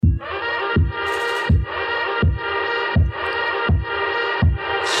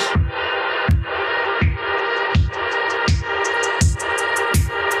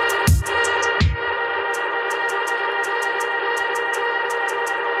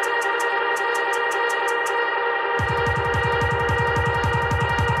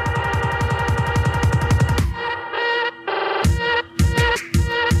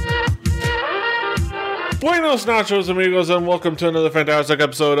Buenos nachos, amigos, and welcome to another fantastic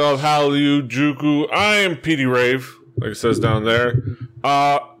episode of Hallyu-Juku. I am Petey Rave, like it says down there.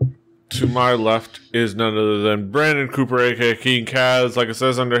 To my left is none other than Brandon Cooper, aka King Kaz, like it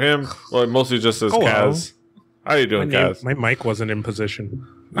says under him. Well, it mostly just says Kaz. How you doing, Kaz? My mic wasn't in position.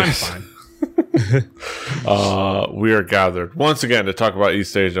 I'm fine. We are gathered once again to talk about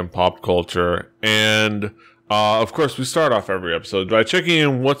East Asian pop culture, and of course, we start off every episode by checking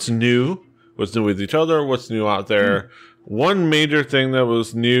in what's new with each other, what's new out there. One major thing that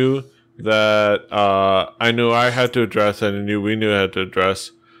was new that I knew I had to address, and I knew we knew I had to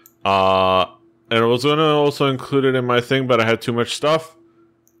address, and I was going to also include it in my thing, but I had too much stuff,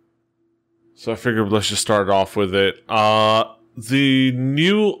 so I figured let's just start off with it. The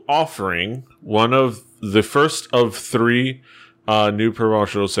new offering, one of the first of three new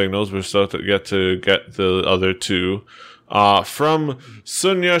promotional signals. We're still to get the other two. From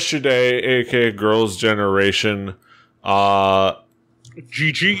Sunya Shide, aka Girls' Generation. GG.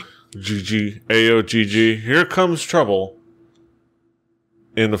 Ayo GG. Here Comes Trouble.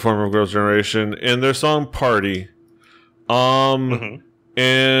 In the form of Girls' Generation. And their song Party. And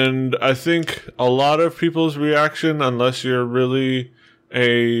I think a lot of people's reaction, unless you're really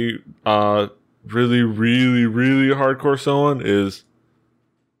a really hardcore someone, is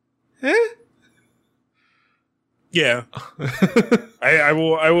Yeah. I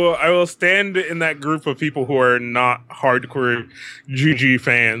will stand in that group of people who are not hardcore GG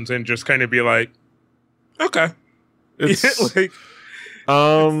fans and just kind of be like, okay. it's like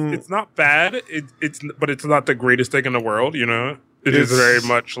it's not bad. But it's not the greatest thing in the world, you know? It is very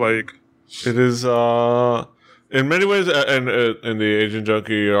much like it is in many ways, and in the Asian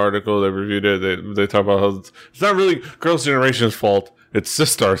Junkie article they reviewed it, they talk about how it's not really Girls' Generation's fault, it's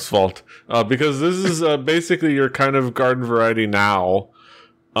Sistar's fault, because this is basically your kind of garden variety now,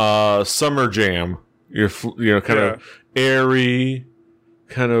 summer jam. Your kind of airy,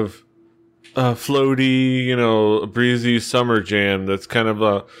 kind of floaty, breezy summer jam that's kind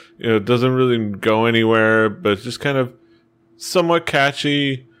of doesn't really go anywhere, but it's just kind of somewhat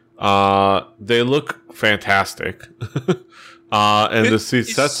catchy. They look fantastic. And the sets look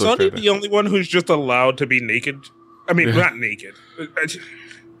fantastic. Is Sunny the only one who's just allowed to be naked? I mean, not naked.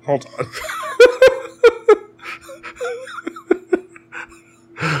 Hold on.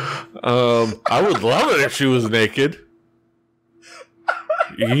 I would love it if she was naked.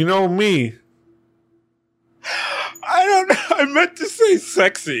 You know me. I don't know. I meant to say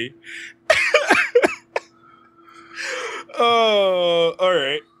sexy. Oh, all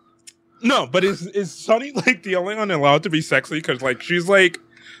right. No, but is Sunny like the only one allowed to be sexy? Because like she's like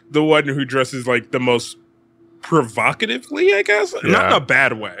the one who dresses like the most provocatively, I guess. Yeah. Not in a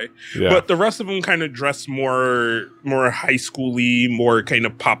bad way, but the rest of them kind of dress more high schooly, more kind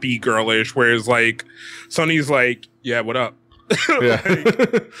of poppy girlish. Whereas like Sunny's like, yeah, what up? Yeah,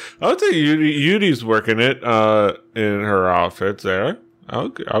 I would say Yudi's working it in her outfits there. I'll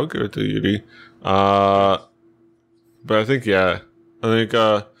give it to Yudi. But I think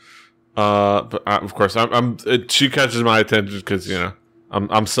but of course she catches my attention because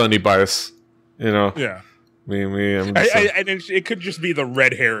I'm Sunny bias, Yeah. Me. And it could just be the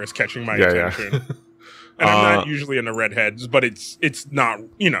red hair is catching my attention. Yeah. And I'm not usually into redheads, but it's not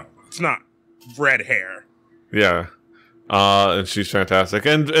it's not red hair. Yeah. And she's fantastic,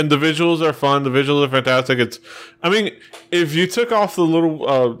 and the visuals are fun. The visuals are fantastic. If you took off the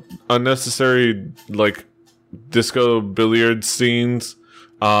little unnecessary like disco billiard scenes,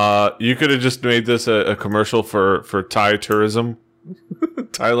 you could have just made this a commercial for Thai tourism,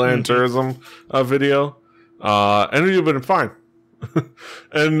 Thailand tourism video, and it would have been fine.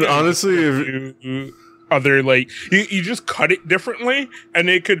 And honestly, if other like you just cut it differently, and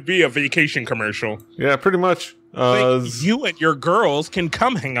it could be a vacation commercial. Yeah, pretty much. You and your girls can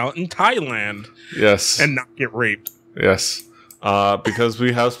come hang out in Thailand. Yes, and not get raped. Yes, because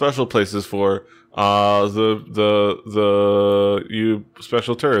we have special places for you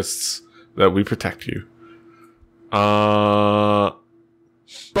special tourists that we protect you. But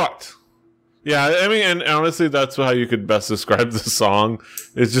yeah, and honestly, that's how you could best describe the song.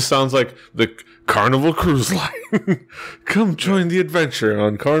 It just sounds like the Carnival Cruise Line. Come join the adventure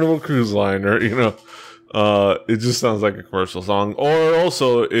on Carnival Cruise Line, or it just sounds like a commercial song. Or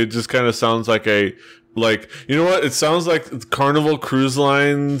also, it just kind of sounds like it sounds like Carnival Cruise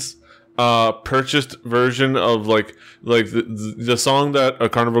Line's purchased version of like the song that a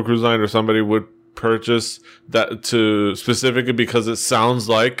Carnival Cruise Line or somebody would purchase that to specifically because it sounds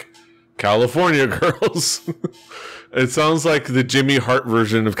like California Girls. It sounds like the Jimmy Hart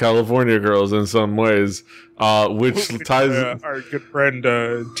version of California Girls in some ways, which ties... our good friend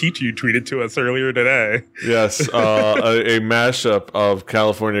Tichu tweeted to us earlier today. Yes, a mashup of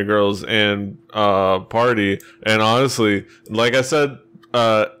California Girls and Party. And honestly, like I said,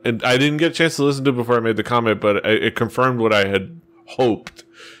 and I didn't get a chance to listen to it before I made the comment, but it confirmed what I had hoped,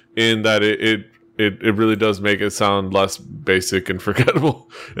 in that it really does make it sound less basic and forgettable.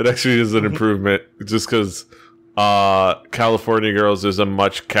 It actually is an improvement, just because California Girls is a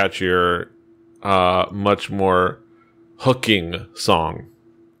much catchier, much more hooking song.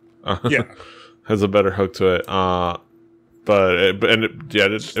 Has a better hook to it.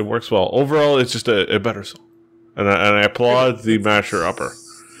 It works well. Overall, it's just a better song, and I applaud the masher upper.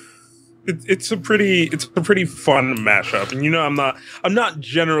 It's a pretty fun mashup, and I'm not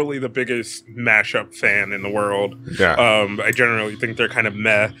generally the biggest mashup fan in the world. Yeah. I generally think they're kind of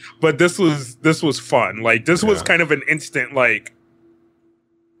meh, but this was fun. Like, this was kind of an instant, like,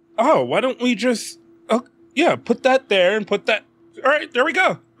 oh, why don't we just put that there and put that. All right, there we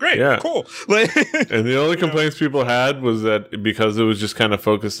go. Great, cool. And the only complaints people had was that because it was just kind of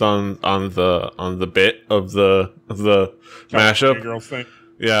focused on the bit of the mashup. Girl thing.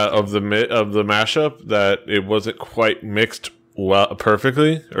 Yeah, of the mashup, that it wasn't quite mixed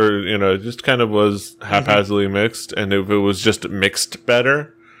perfectly, or it just kind of was haphazardly mixed. And if it was just mixed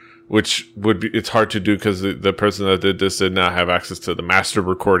better, which would be, it's hard to do because the person that did this did not have access to the master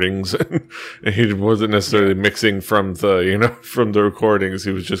recordings, and he wasn't necessarily mixing from the from the recordings.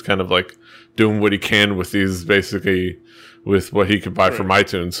 He was just kind of like doing what he can with these, basically, with what he could buy from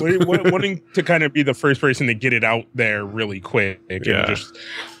iTunes. Wanting to kind of be the first person to get it out there really quick and just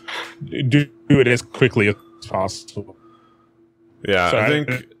do it as quickly as possible. Yeah, so I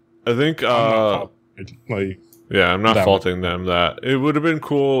think I'm not faulting them. That it would have been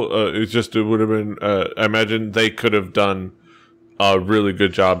cool. It would have been. I imagine they could have done a really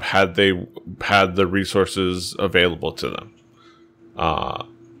good job had they had the resources available to them.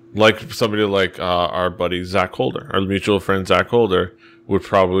 Like somebody like our buddy Zach Holder, our mutual friend Zach Holder, would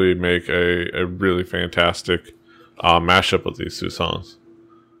probably make a really fantastic mashup of these two songs.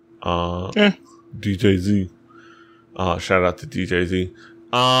 DJ Z. Shout out to DJ Z.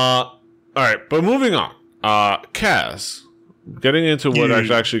 All right, but moving on. Kaz, getting into what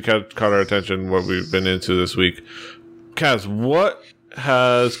actually caught our attention, what we've been into this week. Kaz, what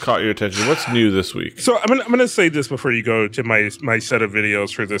has caught your attention? What's new this week? So I'm gonna say this before you go to my set of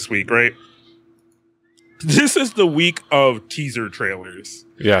videos for this week, right? This is the week of teaser trailers.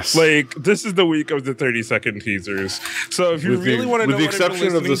 Yes. Like, this is the week of the 30-second teasers. So if you really want to know, with the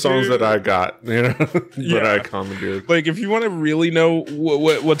exception of the songs that I got, that I commandeered. Like, if you want to really know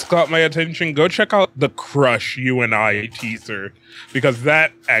what's caught my attention, go check out the Crush You and I teaser, because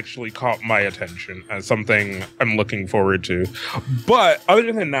that actually caught my attention as something I'm looking forward to. But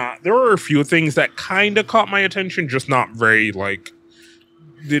other than that, there were a few things that kind of caught my attention, just not very, like,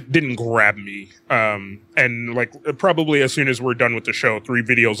 it didn't grab me. And like, probably as soon as we're done with the show, 3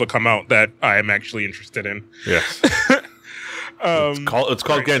 videos will come out that I am actually interested in. Yes. It's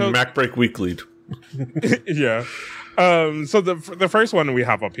called getting Mac Break Weekly. Yeah. So the first one we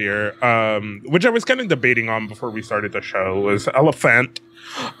have up here, which I was kind of debating on before we started the show, was Elephant,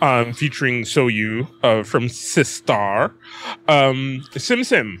 featuring Soyu from Sistar. Sim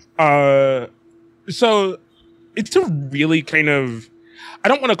Sim. So it's a really kind of, I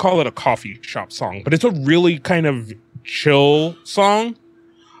don't want to call it a coffee shop song, but it's a really kind of chill song.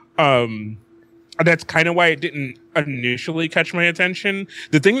 That's kind of why it didn't initially catch my attention.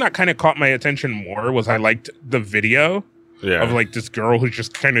 The thing that kind of caught my attention more was I liked the video of like this girl who's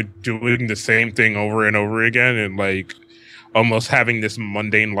just kind of doing the same thing over and over again, and like almost having this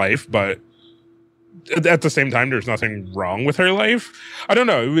mundane life, but at the same time, there's nothing wrong with her life. I don't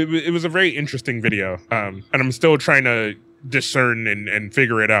know. It was a very interesting video. And I'm still trying to discern and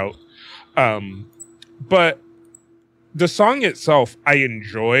figure it out. But the song itself, I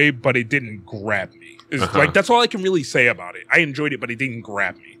enjoy, but it didn't grab me. It's like, that's all I can really say about it. I enjoyed it, but it didn't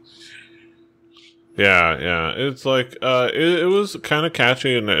grab me. Yeah. It's like, it was kind of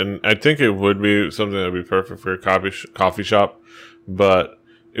catchy, and I think it would be something that would be perfect for a coffee shop, but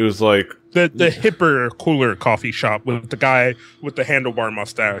it was like the hipper, cooler coffee shop with the guy with the handlebar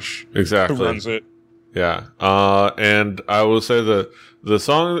mustache. Exactly. Who runs it. Yeah. And I will say the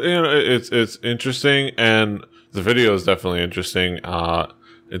song, it's interesting, and the video is definitely interesting.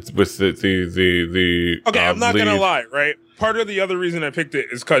 It's with the okay, I'm not gonna lie, right? Part of the other reason I picked it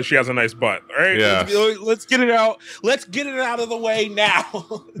is because she has a nice butt. All right, yeah. Let's get it out. Let's get it out of the way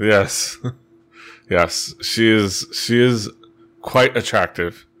now. Yes, she is quite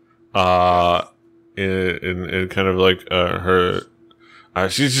attractive. in kind of like her.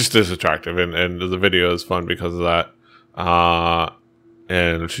 She's just this attractive, and the video is fun because of that.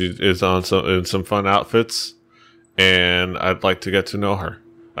 And she is in some fun outfits, and I'd like to get to know her.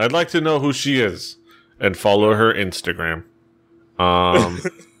 I'd like to know who she is and follow her Instagram.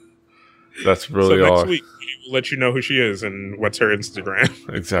 That's really so all. Next week, we'll let you know who she is and what's her Instagram.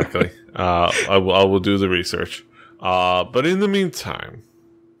 Exactly. I will do the research. But in the meantime,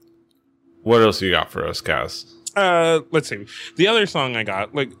 what else you got for us, Kaz? Let's see. The other song I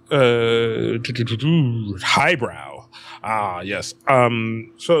got, like, Highbrow. Ah, yes.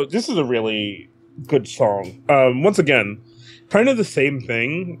 So this is a really good song. Once again, kind of the same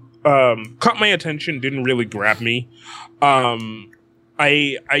thing. Caught my attention, didn't really grab me. I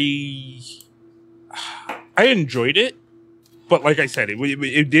enjoyed it, but like I said,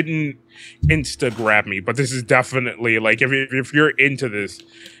 it didn't insta grab me. But this is definitely like if you're into this,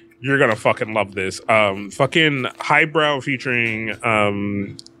 you're gonna fucking love this. Fucking Highbrow featuring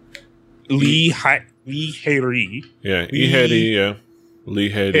Lee Hae-ri. Yeah, Lee Hae-ri, yeah. Lee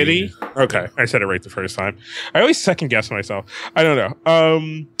Hae-ri. Okay, I said it right the first time. I always second guess myself. I don't know.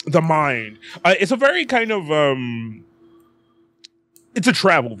 The Mind. It's a very kind of it's a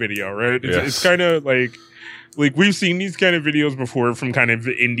travel video, right? It's kind of like we've seen these kind of videos before from kind of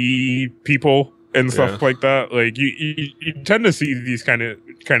indie people and stuff like that. Like you tend to see these kind of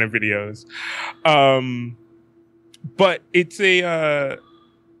videos, but it's a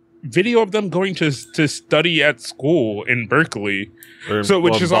video of them going to study at school in Berkeley,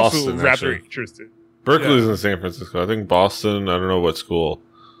 which is Boston, also rather interesting. Berkeley's in San Francisco. I think Boston. I don't know what school.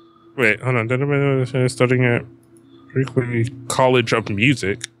 Wait, hold on. Studying at Berkeley College of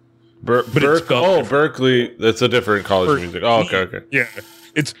Music. Berkeley. That's a different college of music. Oh, okay. Yeah,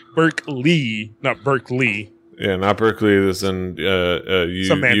 it's Berkeley, not Berkeley. Yeah, not Berkeley. This in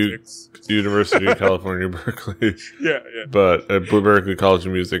University of California, Berkeley. Yeah. But Berkeley College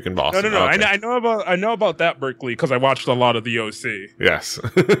of Music in Boston. No. Okay. I know about that Berkeley because I watched a lot of the OC. Yes.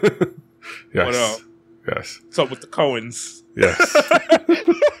 Yes. What up? Yes. What's up with the Coens? Yes.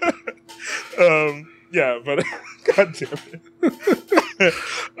 Yeah, but God damn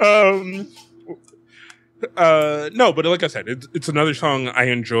it. No, but like I said, it's another song I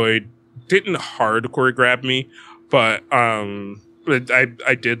enjoyed. Didn't hardcore grab me, but I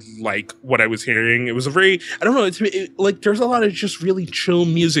did like what I was hearing. It was a very, I don't know, like there's a lot of just really chill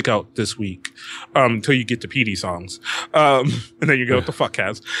music out this week, until you get to PD songs, and then you go, what the fuck,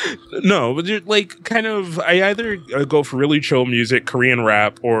 Kaz? No, but like kind of, I either go for really chill music, Korean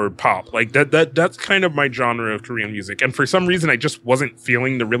rap, or pop. Like that's kind of my genre of Korean music. And for some reason, I just wasn't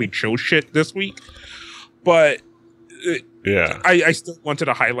feeling the really chill shit this week. But I still wanted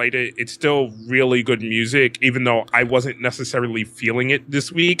to highlight it. It's still really good music, even though I wasn't necessarily feeling it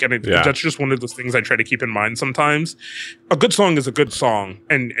this week. And that's just one of those things I try to keep in mind sometimes. A good song is a good song.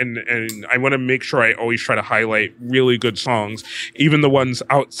 And I want to make sure I always try to highlight really good songs, even the ones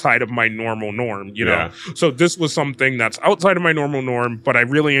outside of my normal norm, you know? So this was something that's outside of my normal norm, but I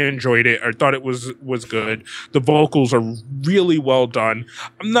really enjoyed it. I thought it was good. The vocals are really well done.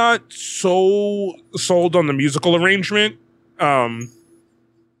 I'm not so sold on the musical arrangement.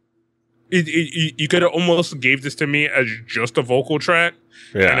 You could have almost gave this to me as just a vocal track,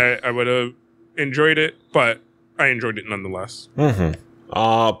 and I would have enjoyed it, but I enjoyed it nonetheless. Mm-hmm.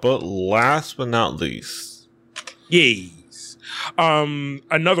 But last but not least, yes,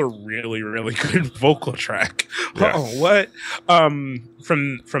 another really, really good vocal track. Yes. Oh, what?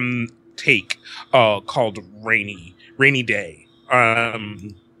 From Take, called Rainy Day.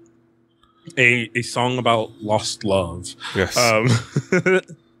 A song about lost love. Yes. I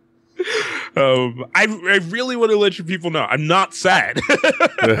really want to let you people know I'm not sad.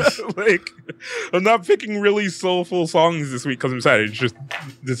 Yes. Like, I'm not picking really soulful songs this week because I'm sad. It's just,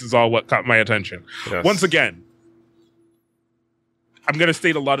 this is all what caught my attention. Yes. Once again, I'm going to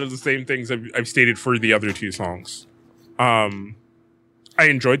state a lot of the same things I've stated for the other two songs. I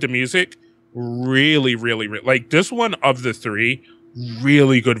enjoyed the music. Really, really, like this one of the three,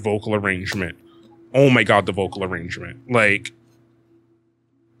 really good vocal arrangement. Oh my God, the vocal arrangement. Like,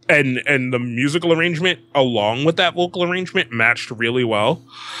 and the musical arrangement along with that vocal arrangement matched really well.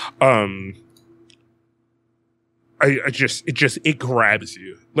 It grabs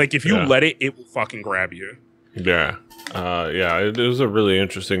you. Like if you let it will fucking grab you. Yeah. It was a really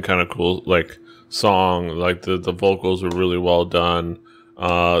interesting kind of cool like song. Like the vocals were really well done.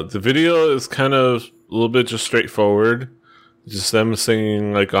 The video is kind of a little bit just straightforward. Just them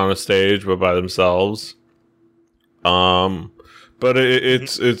singing like on a stage but by themselves. But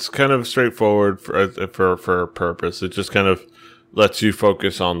it's kind of straightforward for a purpose. It just kind of lets you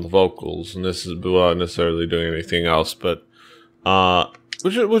focus on the vocals, and this is without necessarily doing anything else. But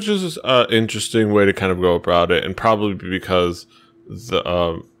which is an interesting way to kind of go about it, and probably because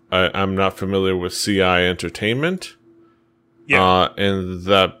I'm not familiar with CI Entertainment, and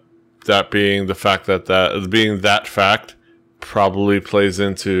that being the fact that fact probably plays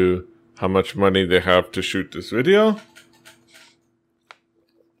into how much money they have to shoot this video.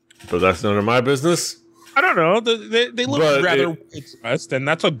 But that's none of my business. I don't know. They look rather dressed, and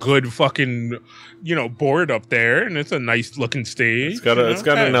that's a good fucking, board up there, and it's a nice looking stage. It's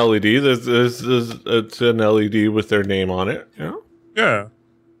got an LED. It's an LED with their name on it. Yeah.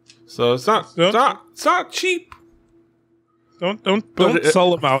 So it's not cheap. Don't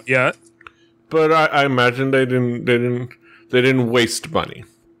sell them out yet. But I imagine they didn't waste money.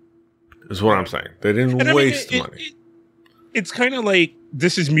 Is what I'm saying. They didn't waste money. It's kind of like,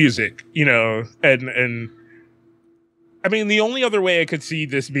 this is music, and I mean, the only other way I could see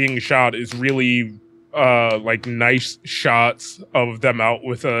this being shot is really like nice shots of them out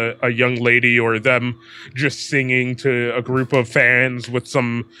with a young lady, or them just singing to a group of fans with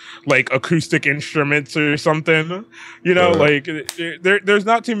some like acoustic instruments or something. Like there's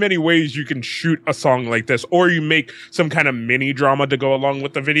not too many ways you can shoot a song like this, or you make some kind of mini drama to go along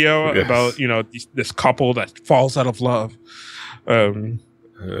with the video about this couple that falls out of love. And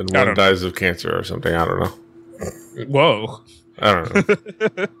one dies of cancer or something. I don't know. Whoa. I don't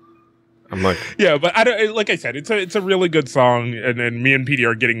know. I'm like, yeah, but I don't. Like I said, it's a really good song, and me and Petey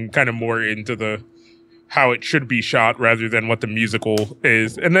are getting kind of more into the how it should be shot rather than what the musical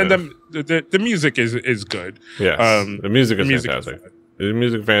is. And then the music is good. Yes, the music is fantastic. The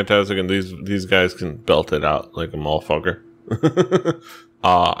music is fantastic, and these guys can belt it out like a motherfucker.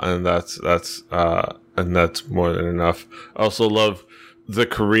 And that's more than enough. I also love the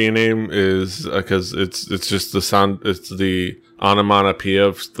Korean name is because it's just the sound. It's the onomatopoeia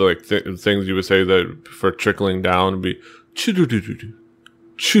of like things you would say that for trickling down would be choo-doo-doo-doo-doo,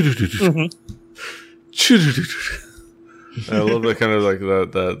 choo-doo-doo-doo-doo, choo-doo-doo-doo-doo. I love that kind of like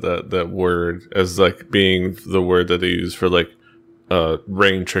that word as like being the word that they use for like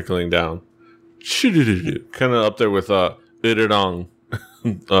rain trickling down. Choo-doo-doo-doo. Kind of up there with iridong,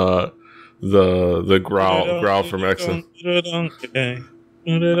 the growl from X-Men.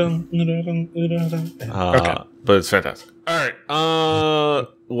 But it's fantastic. All right.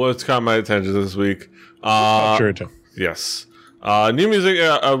 What's caught my attention this week? Yes. New music.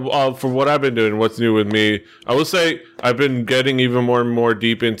 For what I've been doing, what's new with me? I will say I've been getting even more and more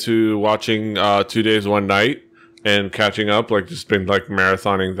deep into watching 2 Days One Night and catching up. Like just been like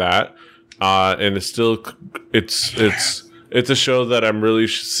marathoning that. And it's still it's a show that I'm really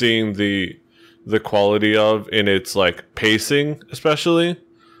seeing the quality of in its like pacing, especially.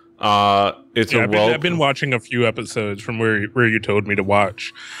 I've been watching a few episodes from where you told me to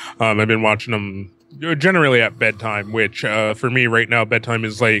watch. I've been watching them generally at bedtime, which for me right now bedtime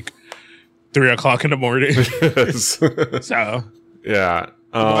is like 3:00 in the morning. So yeah,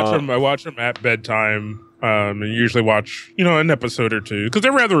 I watch them at bedtime. And usually watch an episode or two because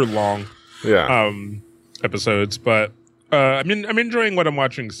they're rather long. Yeah, episodes, but I'm enjoying what I'm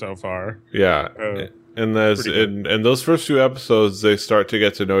watching so far. Yeah. And those first few episodes, they start to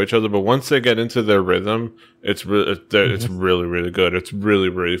get to know each other. But once they get into their rhythm, it's really, really good. It's really,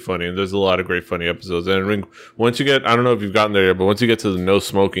 really funny. And there's a lot of great funny episodes. And once you get, I don't know if you've gotten there yet, but once you get to the no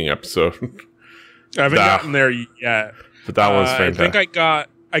smoking episode, I haven't gotten there yet. But that one's fantastic. I think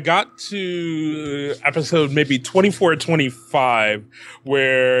I got to episode maybe 24 or 25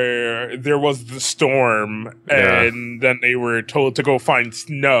 where there was the storm and then they were told to go find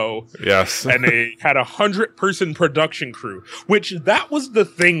snow. Yes. And they had 100-person production crew, which that was the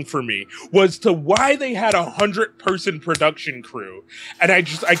thing for me was to why they had 100-person production crew. And I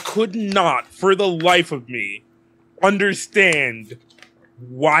could not for the life of me understand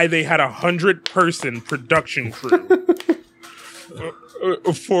why they had 100-person production crew.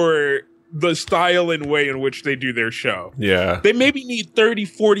 For the style and way in which they do their show. Yeah. They maybe need 30,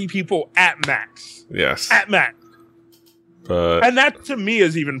 40 people at max. Yes. At max. And that to me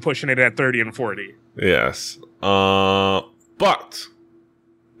is even pushing it at 30 and 40. Yes. But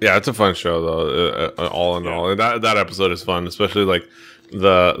yeah, it's a fun show though, all in all. And that episode is fun, especially like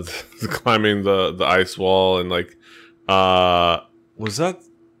the climbing the ice wall and like was that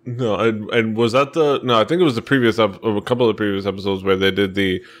no, and was that no? I think it was the previous a couple of the previous episodes where they did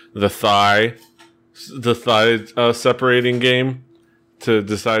the thigh separating game to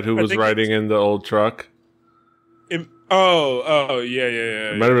decide who was riding in the old truck.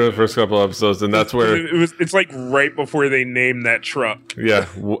 Yeah. It might have been the first couple episodes, and that's where it's like right before they named that truck. Yeah,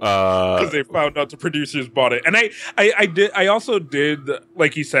 because they found out the producers bought it, and I also did,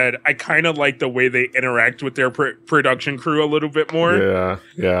 like you said, I kind of like the way they interact with their production crew a little bit more.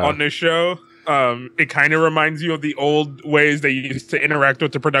 Yeah. On this show, it kind of reminds you of the old ways they used to interact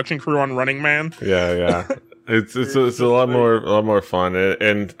with the production crew on Running Man. Yeah. It's a lot more fun,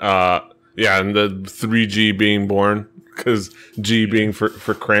 and and the 3G being born, because G being for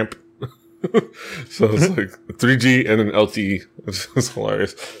cramp. So it's like 3G and then LTE. It's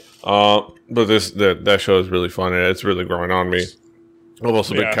hilarious. But that show is really fun, and it's really growing on me. I've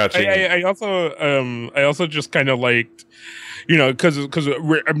also been catching. I also just kind of liked, because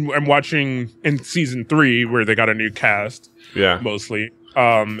I'm watching in season 3 where they got a new cast. Yeah, mostly.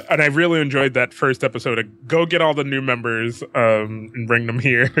 And I really enjoyed that first episode of go get all the new members and bring them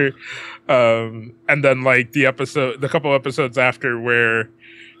here. And then like the couple episodes after where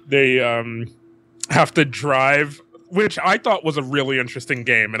they have to drive, which I thought was a really interesting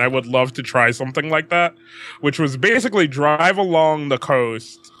game, and I would love to try something like that, which was basically drive along the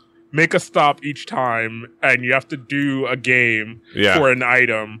coast, make a stop each time, and you have to do a game for an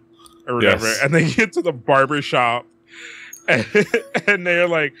item or whatever. Yes. And they get to the barber shop. And they're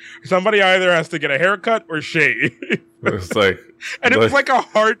like, somebody either has to get a haircut or shave. It's like, and it was like a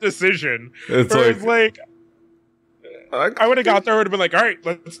hard decision. It's like I would have got there and would have been like, all right,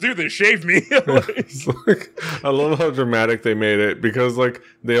 let's do this. Shave me. I love how dramatic they made it, because like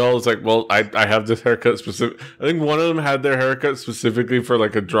they all was like, well, I have this haircut specific. I think one of them had their haircut specifically for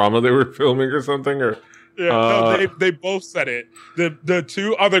like a drama they were filming or something. Or no, they both said it. The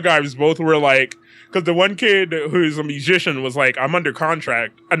two other guys both were like, because the one kid who's a musician was like, I'm under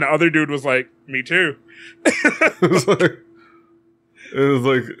contract. And the other dude was like, me too. It was like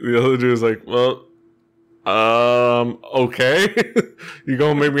the other dude was like, well, okay. You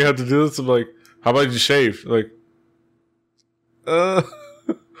gonna make me have to do this? I'm like, how about you shave? Like,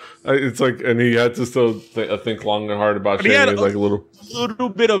 it's like, and he had to still think long and hard about shaving. He had like a little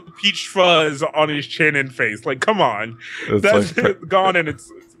bit of peach fuzz on his chin and face. Like, come on. That's like, gone, and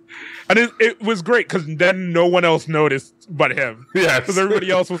and it was great, because then no one else noticed but him. Yeah, because everybody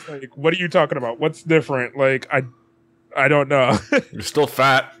else was like, "What are you talking about? What's different?" Like, I don't know. You're still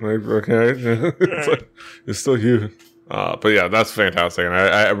fat. Like, okay, it's still you. But yeah, that's fantastic, and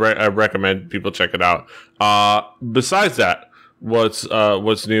I recommend people check it out. Besides that, what's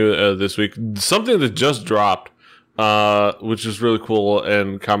new this week? Something that just dropped, which is really cool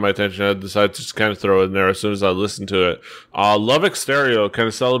and caught my attention. I decided to just kind of throw it in there as soon as I listened to it. Love Extereo, kind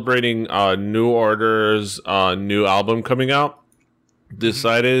of celebrating New Order's new album coming out.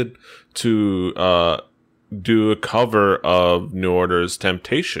 Decided to do a cover of New Order's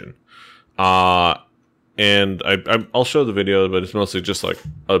Temptation. And I'll show the video, but it's mostly just like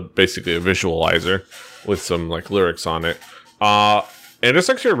basically a visualizer with some like lyrics on it. And it's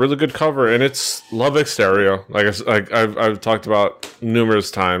actually a really good cover, and it's Love Extereo. Like I've talked about numerous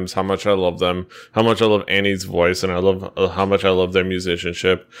times how much I love them, how much I love Annie's voice, and I love how much I love their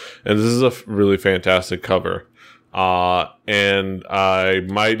musicianship. And this is a really fantastic cover. And I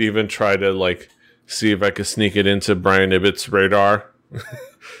might even try to like see if I could sneak it into Brian Ibbott's radar,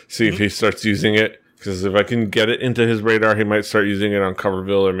 see if he starts using it. Because if I can get it into his radar, he might start using it on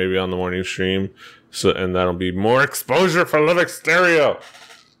Coverville or maybe on the morning stream. So, and that'll be more exposure for Love Extereo.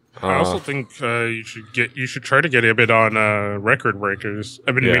 I also think you should try to get a bit on Record Breakers.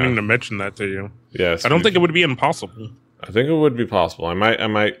 I've been meaning to mention that to you. Yes, I don't think it would be impossible. I think it would be possible. I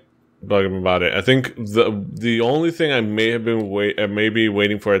might bug him about it. I think the only thing I may be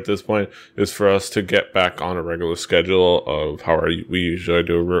waiting for at this point is for us to get back on a regular schedule of how we usually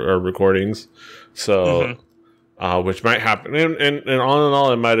do our recordings. So. Which might happen, and all in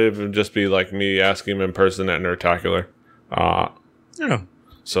all, it might even just be like me asking him in person at Nerdtacular. Yeah.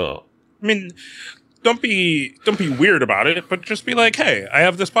 So, I mean, don't be weird about it, but just be like, hey, I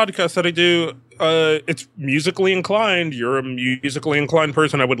have this podcast that I do. It's musically inclined. You're a musically inclined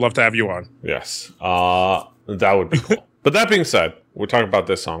person. I would love to have you on. Yes. That would be cool. But that being said, we're talking about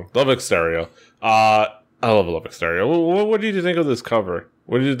this song, Love Extereo. I love Love Extereo. What did you think of this cover?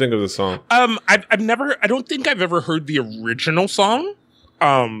 What did you think of the song? I don't think I've ever heard the original song.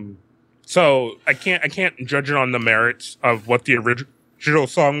 So I can't judge it on the merits of what the original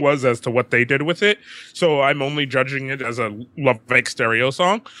song was as to what they did with it. So I'm only judging it as a Love Extereo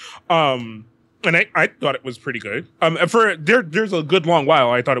song. And I thought it was pretty good. There's a good long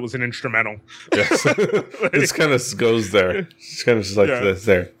while I thought it was an instrumental. Yes, this kind of goes there. It's kind of just like this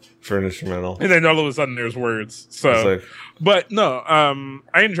there for an instrumental, and then all of a sudden there's words. So, but no,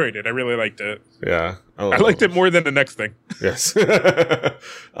 I enjoyed it. I really liked it. Yeah, I liked it more than the next thing. Yes,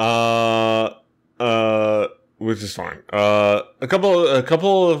 which is fine. A couple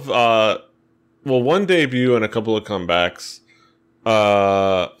of one debut and a couple of comebacks.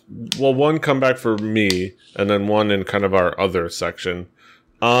 One comeback for me, and then one in kind of our other section.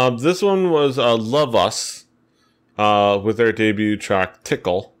 This one was Love Us, with their debut track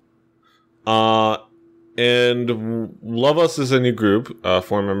Tickle. And Love Us is a new group, a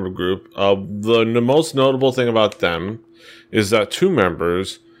 4-member group. The most notable thing about them is that 2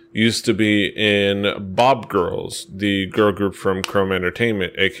 members used to be in Bob Girls, the girl group from Chrome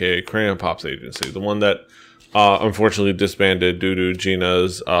Entertainment, aka Crayon Pop's agency, the one that unfortunately disbanded due to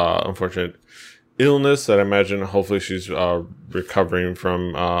Gina's unfortunate illness that I imagine hopefully she's recovering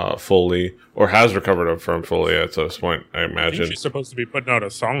from fully, or has recovered from fully at this point, I imagine. She's supposed to be putting out a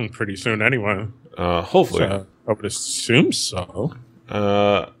song pretty soon anyway. Hopefully. So, I would assume so.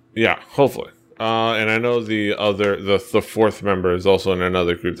 Yeah, hopefully. And I know the 4th member is also in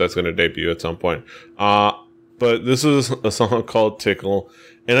another group that's going to debut at some point. But this is a song called Tickle.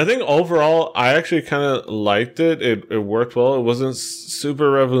 And I think overall, I actually kind of liked it. It worked well. It wasn't super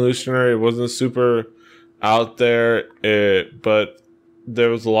revolutionary. It wasn't super out there. But there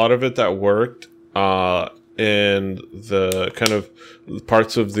was a lot of it that worked. And the kind of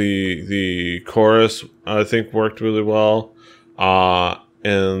parts of the chorus, I think, worked really well.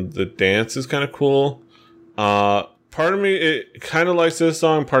 And the dance is kind of cool. Part of me, it kind of likes this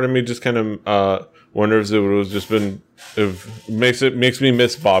song. Part of me just kind of wonders if it was just been, it makes me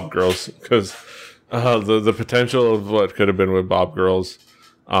miss Bob Girls, because the potential of what could have been with Bob Girls,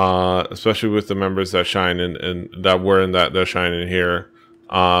 especially with the members that shine and that were in that shine in here,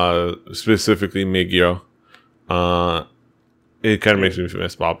 specifically Migyo. It kind of makes me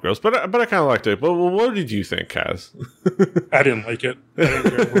miss Bob Girls, but I kind of liked it. But what did you think, Kaz? I didn't like it. I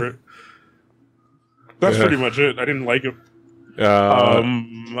didn't care for it. That's pretty much it. I didn't like it.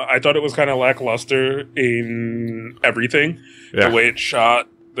 I thought it was kind of lackluster in everything. Yeah. The way it's shot,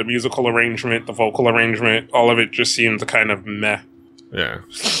 the musical arrangement, the vocal arrangement, all of it just seemed kind of meh. Yeah.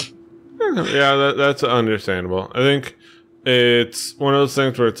 Yeah, that's understandable. I think it's one of those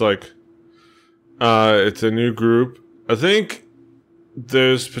things where it's like, it's a new group. I think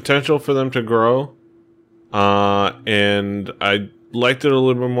there's potential for them to grow. And I liked it a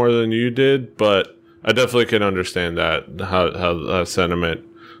little bit more than you did, but I definitely can understand that, how that sentiment,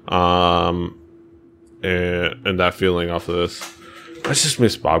 and that feeling off of this. I just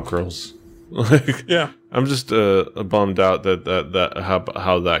miss Bob Girls. Yeah, I'm just bummed out that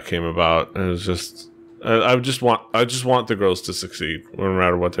how that came about, and it's just I just want the girls to succeed no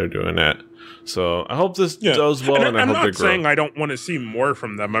matter what they're doing at. So I hope this does well, and I hope they grow. I'm not saying I don't want to see more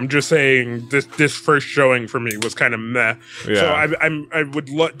from them. I'm just saying this first showing for me was kind of meh. Yeah. So I would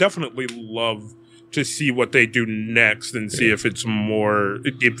definitely love to see what they do next and see if it's more,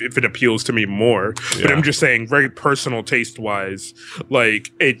 if it appeals to me more. Yeah. But I'm just saying, very personal taste wise, like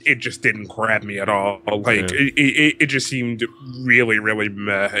it just didn't grab me at all. Like it just seemed really, really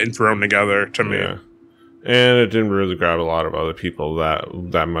meh and thrown together to me. Yeah. And it didn't really grab a lot of other people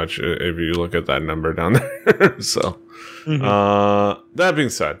that much if you look at that number down there. So, that being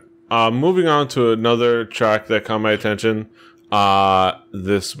said, moving on to another track that caught my attention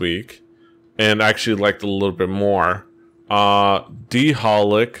this week, and actually liked it a little bit more.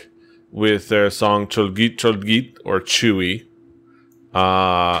 D-Holic with their song Cholgit Cholgit, or Chewy.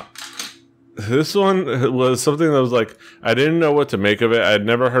 This one was something that was like, I didn't know what to make of it. I had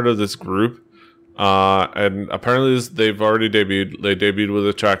never heard of this group. And apparently they've already debuted. They debuted with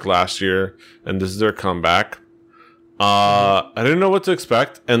a track last year, and this is their comeback. I didn't know what to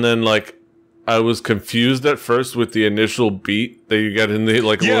expect, and then I was confused at first with the initial beat that you get in the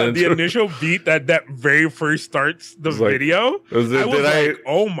the initial beat that very first starts the video. I was like,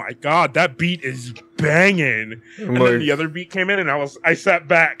 oh my god, that beat is banging! And then the other beat came in, and I sat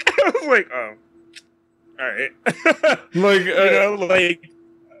back. I was like, oh, all right,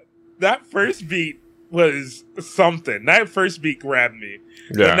 that first beat was something. That first beat grabbed me.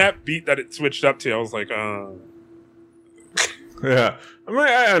 Yeah. And that beat that it switched up to, I was like, Yeah. I mean,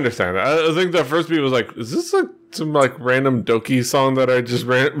 I understand that. I think the first beat was like, is this some random Doki song that I just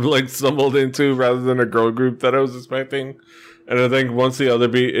stumbled into rather than a girl group that I was expecting? And I think once the other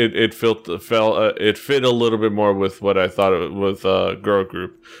beat, it fit a little bit more with what I thought it was a girl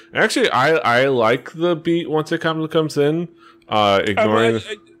group. And actually, I like the beat once it comes in. Ignoring.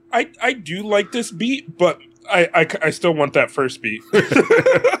 I do like this beat, but I still want that first beat.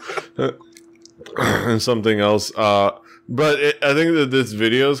 And something else. But I think that this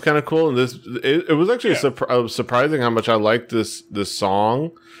video is kind of cool, and it was actually surprising how much I liked this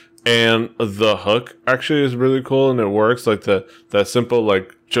song, and the hook actually is really cool, and it works. Like that simple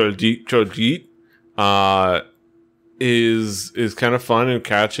like chodit chodit is kind of fun and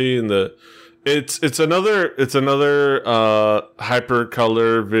catchy, and it's another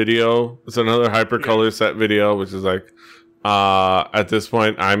hypercolor video. It's another hypercolor set video, which is like at this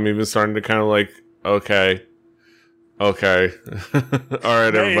point I'm even starting to kind of like okay. All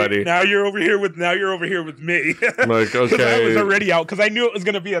right, everybody. Now you're over here with me. Like, okay. I was already out because I knew it was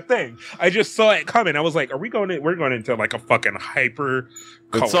gonna be a thing. I just saw it coming. I was like, we're going into like a fucking hyper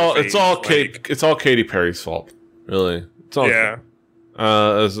it's all Katy Perry's fault. Really. It's all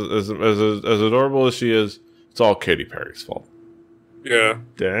as adorable as she is, it's all Katy Perry's fault. Yeah.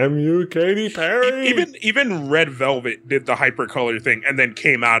 Damn you, Katy Perry. Even Red Velvet did the hypercolor thing and then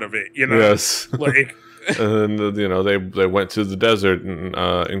came out of it, you know? Yes. Like and then, you know, they went to the desert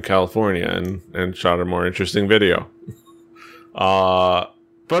in California and shot a more interesting video. But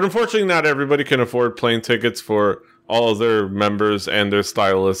unfortunately, not everybody can afford plane tickets for all of their members and their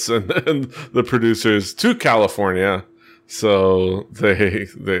stylists and the producers to California. So they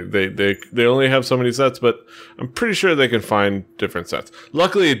only have so many sets, but I'm pretty sure they can find different sets.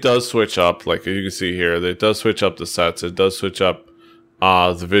 Luckily, it does switch up, like you can see here. It does switch up the sets. It does switch up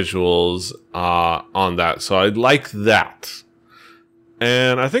the visuals on that. So I like that.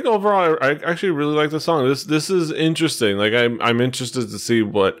 And I think overall, I actually really like the song. This is interesting. Like I'm interested to see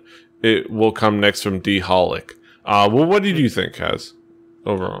what it will come next from D Holic. Well, what did you think, Kaz,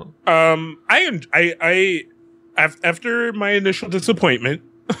 overall? After my initial disappointment,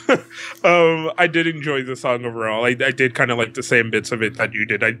 I did enjoy the song overall. I did kind of like the same bits of it that you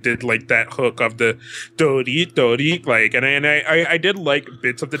did. I did like that hook of the dori dori, like, and I did like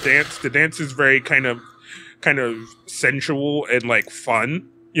bits of the dance. The dance is very kind of sensual and like fun.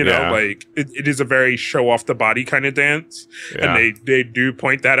 You know, like it is a very show off the body kind of dance, and they do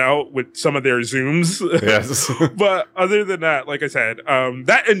point that out with some of their zooms. Yes, but other than that, like I said,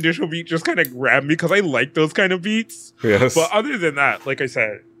 that initial beat just kind of grabbed me because I like those kind of beats. Yes, but other than that, like I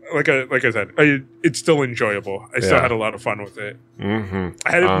said, it's still enjoyable. I still had a lot of fun with it. Mm-hmm.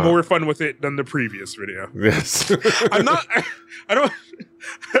 I had more fun with it than the previous video. Yes, I don't.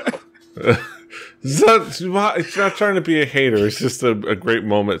 It's not trying to be a hater. It's just a great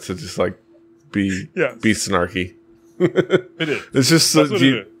moment to just like be snarky. It is. It's just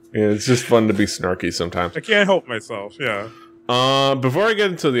it's just fun to be snarky sometimes. I can't help myself. Yeah. Before I get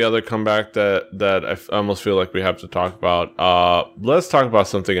into the other comeback that I almost feel like we have to talk about, let's talk about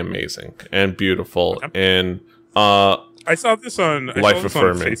something amazing and beautiful and I saw this on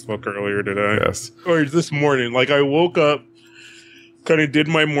Facebook earlier today. Yes. Or this morning. Like I woke up, kind of did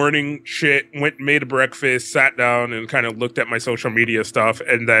my morning shit, made a breakfast, sat down, and kind of looked at my social media stuff.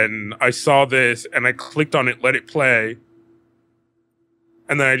 And then I saw this, and I clicked on it, let it play.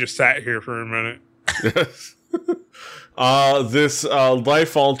 And then I just sat here for a minute. Yes. This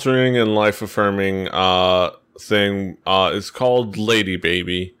life-altering and life-affirming thing is called Lady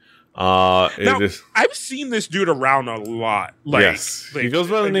Baby. I've seen this dude around a lot. Like, yes. He goes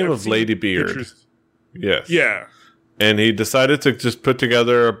by the name of Lady Beard. Yes. Yeah. And he decided to just put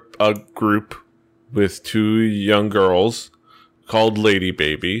together a group with two young girls called Lady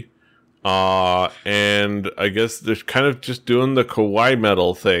Baby. And I guess they're kind of just doing the kawaii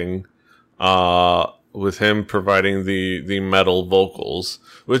metal thing, with him providing the metal vocals,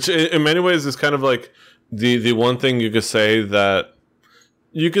 which in many ways is kind of like the one thing you could say that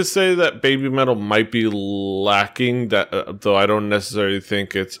baby metal might be lacking, that though I don't necessarily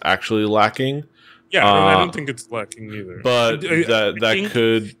think it's actually lacking. Yeah, I don't think it's lacking either. But that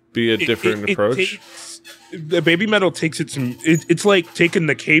could be a different approach. The baby metal takes it's like taking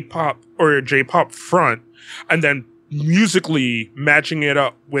the K-pop or J-pop front and then musically matching it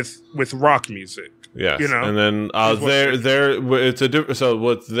up with rock music. Yes, you know? And then it's a different. So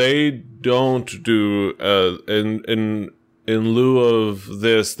what they don't do in lieu of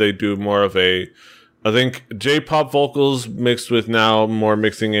this, they do more of I think J-pop vocals mixed with now more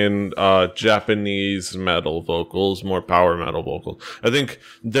mixing in Japanese metal vocals, more power metal vocals. I think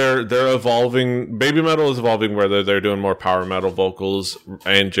they're evolving. Baby metal is evolving where they're doing more power metal vocals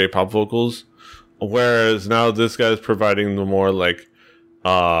and J-pop vocals, whereas now this guy's providing the more like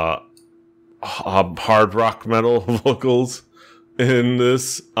hard rock metal vocals in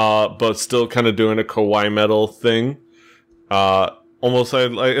this, but still kind of doing a kawaii metal thing. Almost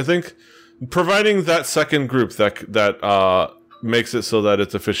I think. Providing that second group that makes it so that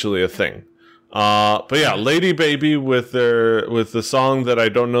it's officially a thing. But yeah, Lady Baby with the song that I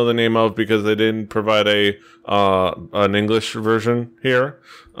don't know the name of because they didn't provide an English version here.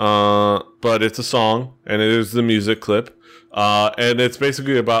 But it's a song and it is the music clip. And it's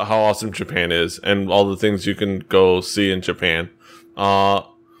basically about how awesome Japan is and all the things you can go see in Japan.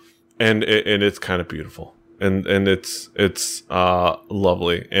 And it's kind of beautiful and it's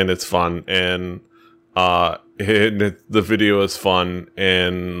lovely and it's fun and the video is fun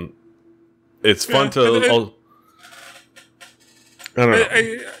and it's fun to. I don't know.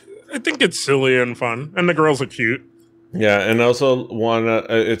 I think it's silly and fun, and the girls are cute. Yeah, and also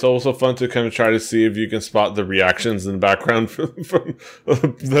it's also fun to kind of try to see if you can spot the reactions in the background from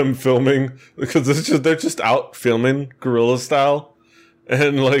them filming because they're just out filming guerrilla style,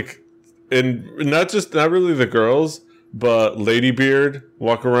 and not really the girls, but Ladybeard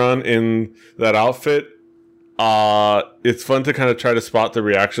walk around in that outfit. It's fun to kind of try to spot the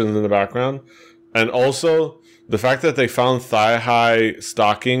reactions in the background. And also, the fact that they found thigh-high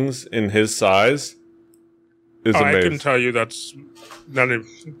stockings in his size is amazing. I can tell you that's not even...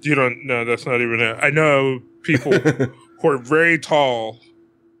 You don't know, that's not even it. I know people who are very tall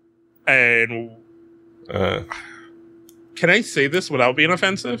and... Can I say this without being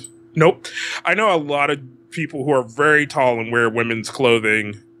offensive? Nope. I know a lot of people who are very tall and wear women's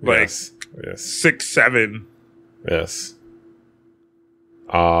clothing, like 6'7". Yes.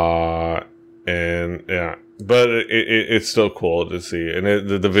 And yeah, but it's still cool to see, and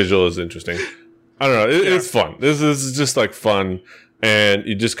the visual is interesting. I don't know, it's fun. This is just like fun, and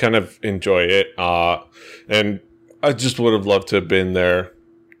you just kind of enjoy it. And I just would have loved to have been there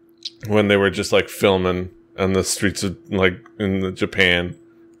when they were just like filming on the streets of in Japan,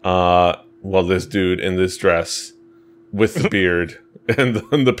 while this dude in this dress with the beard and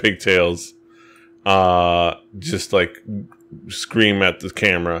the pigtails. Just like scream at the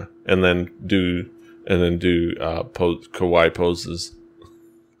camera and then do kawaii poses.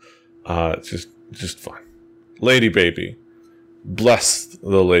 It's just fun. Lady Baby, bless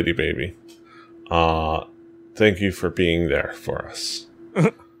the Lady Baby. Thank you for being there for us.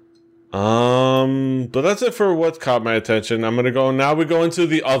 But that's it for what caught my attention. We go into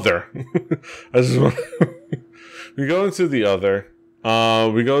the other. We go into the other.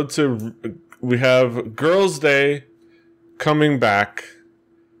 We have Girls' Day coming back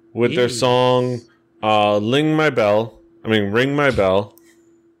with their song Ring My Bell.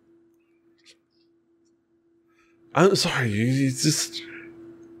 I'm sorry, you just...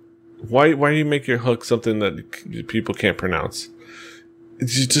 Why do you make your hook something that people can't pronounce?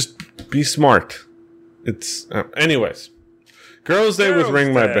 You just be smart. It's... anyways. Girls' Day with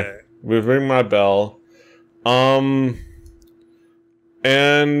Ring My Bell.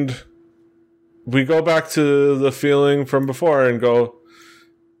 And... we go back to the feeling from before and go,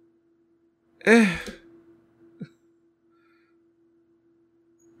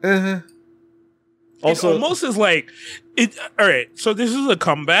 Also, it almost is like it. All right, so this is a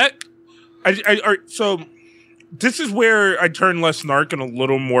comeback. So this is where I turn less snark and a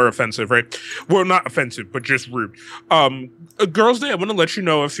little more offensive, right? Well, not offensive, but just rude. Girls' Day, I want to let you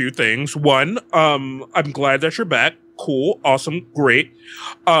know a few things. One, I'm glad that you're back. Cool, awesome, great.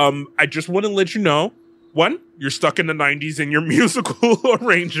 I just want to let you know, one, you're stuck in the 90s in your musical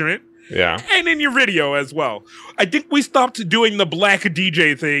arrangement. Yeah. And in your video as well. I think we stopped doing the black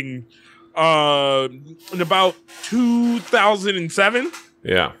DJ thing in about 2007.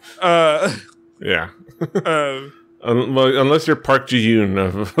 Yeah. Yeah. Well, unless you're Park Ji-yoon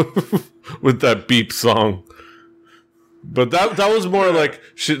with that beep song. But that was more like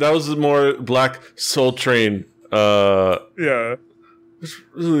that was more Black Soul Train. Yeah.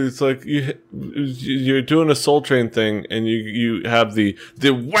 It's like you're doing a Soul Train thing, and you have the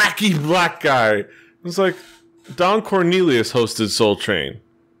wacky black guy. It's like Don Cornelius hosted Soul Train.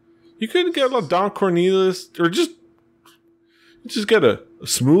 You couldn't get a Don Cornelius, or just get a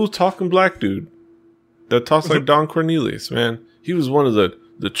smooth talking black dude that talks like Don Cornelius. Man, he was one of the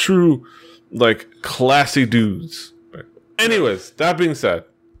true classy dudes. Anyways, that being said.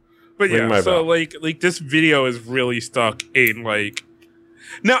 But yeah, so like this video is really stuck in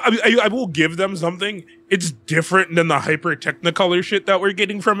now I will give them something. It's different than the hyper technicolor shit that we're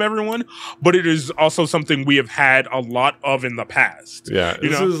getting from everyone, but it is also something we have had a lot of in the past. Yeah,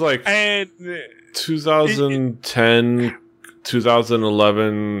 this is 2010,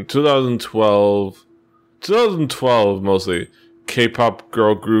 2011, 2012 mostly K-pop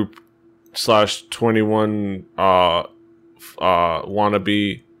girl group / 21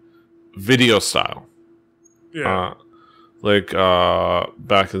 wannabe video style. Yeah.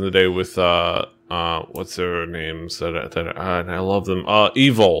 Back in the day with what's their names and I love them.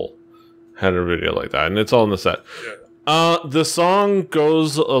 Evil had a video like that, and it's all in the set. The song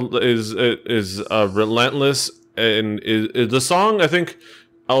goes is relentless, and is the song, I think,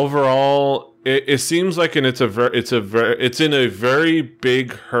 overall it seems like, and it's in a very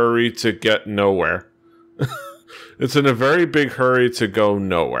big hurry to get nowhere. It's in a very big hurry to go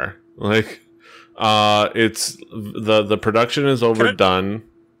nowhere. Like, it's the production is overdone.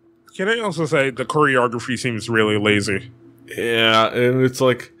 Can I also say the choreography seems really lazy? Yeah, and it's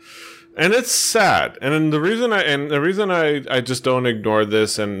like, and it's sad. And the reason I just don't ignore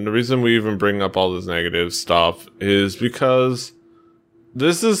this, and the reason we even bring up all this negative stuff, is because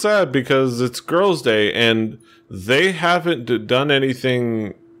this is sad, because it's Girls' Day and they haven't done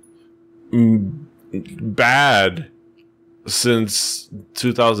anything bad since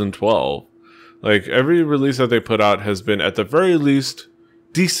 2012. Like, every release that they put out has been, at the very least,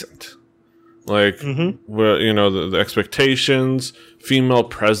 decent. Like, where, you know, the expectations, female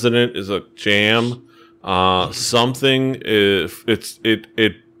president is a jam. Something, if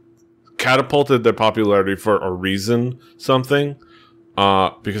it catapulted their popularity for a reason, something.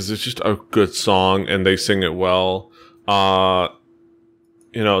 Because it's just a good song and they sing it well.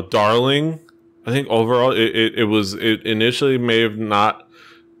 You know, Darling, I think overall it initially may have not,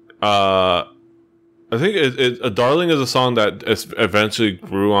 I think Darling is a song that eventually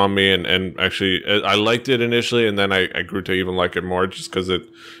grew on me, and actually I liked it initially, and then I grew to even like it more, just because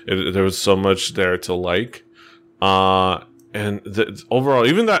there was so much there to like. And overall,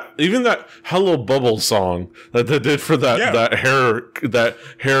 even that Hello Bubble song that they did for that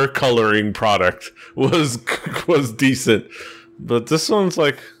hair coloring product was decent, but this one's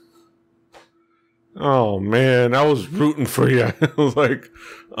like, oh man, I was rooting for you. I was like,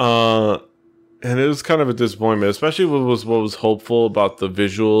 and it was kind of a disappointment, especially what was hopeful about the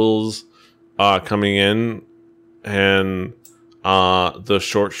visuals coming in, and the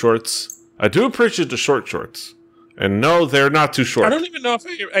shorts. I do appreciate the shorts. And no, they're not too short. I don't even know if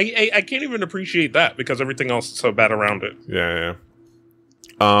I can't even appreciate that, because everything else is so bad around it. Yeah.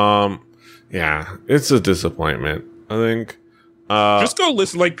 Yeah, it's a disappointment, I think. Just go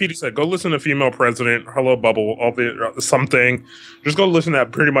listen, like Peter said, go listen to Female President, Hello Bubble, all the something. Just go listen to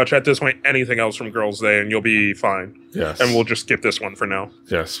pretty much at this point anything else from Girls' Day, and you'll be fine. Yes. And we'll just skip this one for now.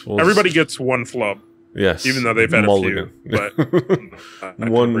 Yes. Everybody gets one flub. Yes. Even though they've had mulligan. a few. But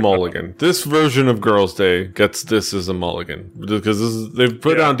one mulligan. This version of Girls' Day gets this as a mulligan, because they've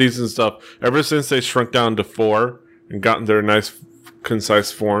put down decent stuff ever since they shrunk down to 4 and gotten their nice,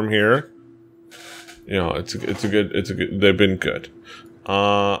 concise form here. You know, it's a good. They've been good.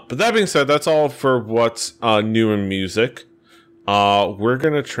 But that being said, that's all for what's new in music. We're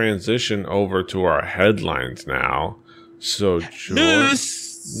gonna transition over to our headlines now. So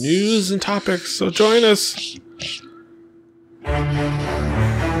news and topics. So join us.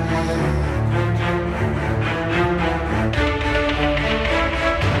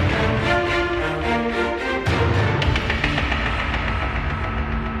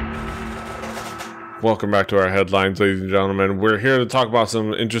 Welcome back to our headlines, ladies and gentlemen. We're here to talk about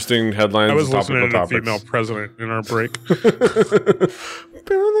some interesting headlines. I was and listening to topics. Female President in our break.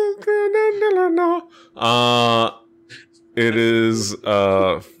 It is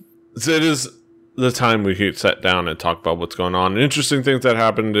the time we sit down and talk about what's going on, interesting things that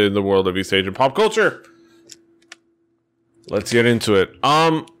happened in the world of East Asian pop culture. Let's get into it.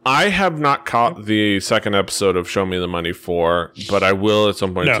 I have not caught the second episode of Show Me the Money 4, but I will at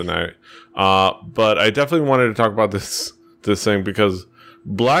some point tonight. But I definitely wanted to talk about this thing because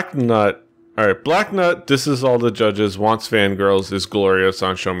Black Nut. All right, Black Nut. This Is All the Judges Wants Fangirls is glorious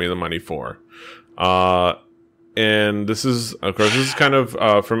on Show Me the Money 4. And this is, of course, this is kind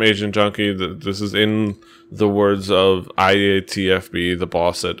of from Asian Junkie. This is in the words of IATFB, the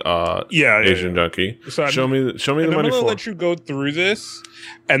boss at Asian Junkie. So show me the money. I'm going to let you go through this,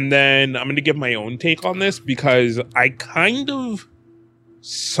 and then I'm going to give my own take on this, because I kind of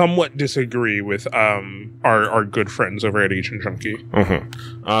somewhat disagree with our good friends over at Asian Junkie.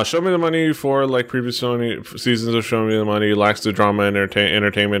 Show Me the Money 4, like previous seasons of Show Me the Money, lacks the drama and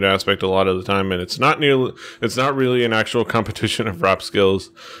entertainment aspect a lot of the time, and it's not really an actual competition of rap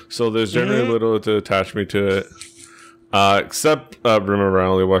skills, so there's generally little to attach me to it. Except, remember, I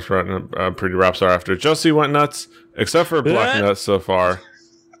only watched Pretty Rap Star after Jussie went nuts, except for Black Nut so far.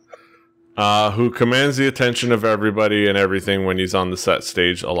 Who commands the attention of everybody and everything when he's on the set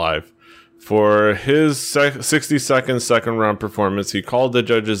stage alive. For his 60-second second-round performance, he called the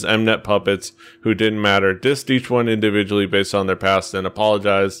judges Mnet puppets who didn't matter, dissed each one individually based on their past, and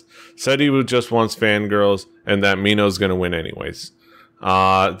apologized, said he just wants fangirls, and that Mino's gonna win anyways.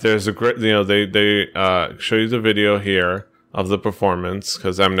 There's a great, they show you the video here of the performance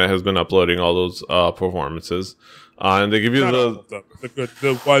because Mnet has been uploading all those performances, and they give you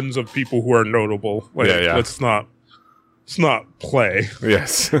the ones of people who are notable. Like, let's not play.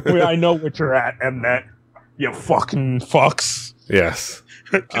 Yes, I know what you're at, Mnet. You fucking fucks. Yes.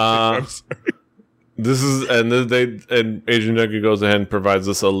 This is and Agent Junkie goes ahead and provides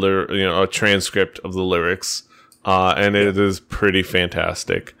us a transcript of the lyrics, and it is pretty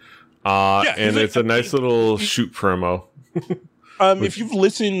fantastic. And it's a nice little shoot promo. If you've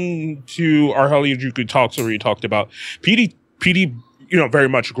listened to our Harajuku talks where he talked about PD, very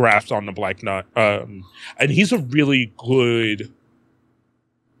much grafts on the Black Nut, and he's a really good.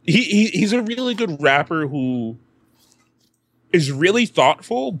 He's a really good rapper who is really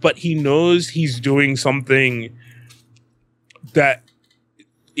thoughtful, but he knows he's doing something that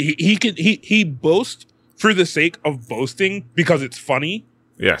he boasts for the sake of boasting because it's funny.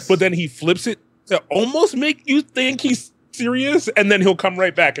 Yes. But then he flips it to almost make you think he's serious, and then he'll come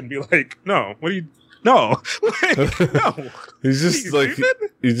right back and be like, "No, what are you? No, no." He's just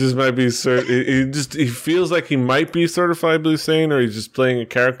he just might be he feels like he might be certifiably sane, or he's just playing a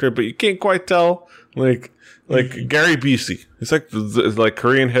character, but you can't quite tell. Like Gary Busey. It's like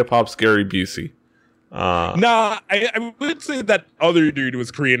Korean hip hop's Gary Busey. I would say that other dude was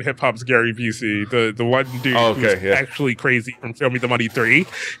Korean hip hop's Gary Busey. The one dude who's actually crazy from Show Me the Money 3.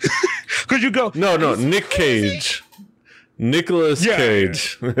 Could you go? No, Nick Cage. Nicolas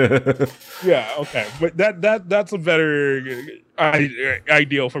Cage. Yeah, okay. But that's a better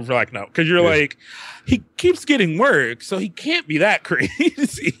ideal for Black Note. Because you're like, he keeps getting work, so he can't be that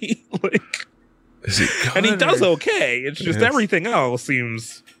crazy. And he does okay. It's just everything else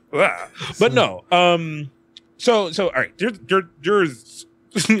seems. But no. So all right. There's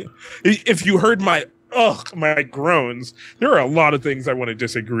if you heard my groans, there are a lot of things I want to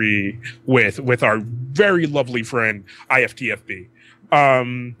disagree with our very lovely friend IFTFB.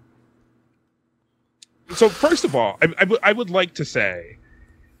 So first of all, I would like to say,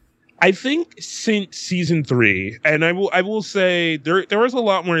 I think since season 3, and I will say there was a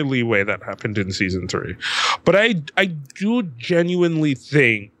lot more leeway that happened in season 3, but I do genuinely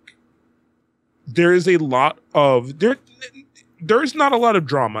think there is a lot of there's not a lot of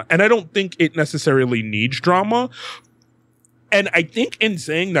drama, and I don't think it necessarily needs drama. And I think in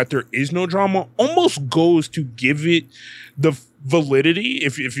saying that there is no drama almost goes to give it the validity,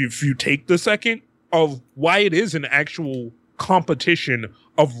 if you take the second, of why it is an actual competition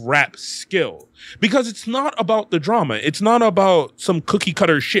of rap skill. Because it's not about the drama. It's not about some cookie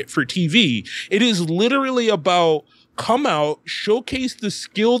cutter shit for TV. It is literally about come out, showcase the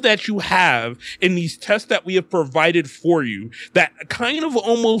skill that you have in these tests that we have provided for you that kind of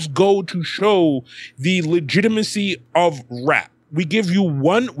almost go to show the legitimacy of rap. We give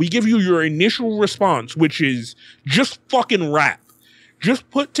you your initial response, which is just fucking rap. Just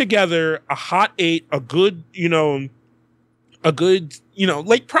put together a hot 8, a good,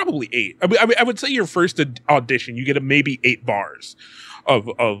 like probably 8. I would say your first audition, you get maybe 8 bars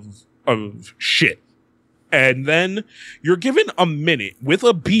of shit. And then you're given a minute with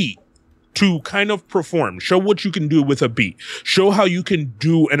a beat to kind of perform. Show what you can do with a beat. Show how you can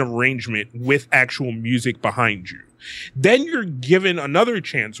do an arrangement with actual music behind you. Then you're given another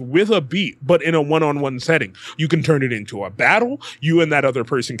chance with a beat, but in a one-on-one setting. You can turn it into a battle. You and that other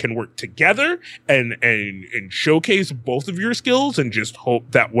person can work together and showcase both of your skills and just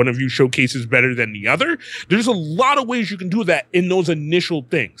hope that one of you showcases better than the other. There's a lot of ways you can do that in those initial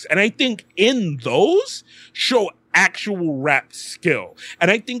things. And I think in those show actual rap skill.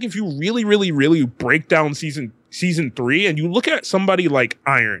 And I think if you really, really, really break down season 3 and you look at somebody like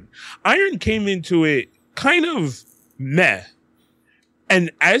Iron came into it kind of meh.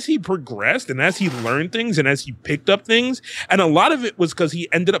 And as he progressed and as he learned things and as he picked up things, and a lot of it was because he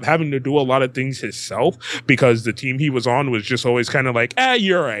ended up having to do a lot of things himself because the team he was on was just always kind of like,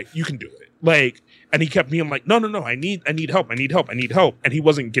 you're all right, you can do it. And he kept being like, no, I need help. And he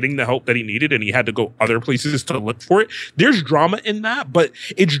wasn't getting the help that he needed, and he had to go other places to look for it. There's drama in that, but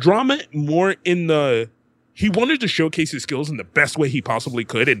it's drama more in he wanted to showcase his skills in the best way he possibly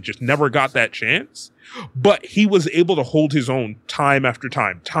could and just never got that chance. But he was able to hold his own time after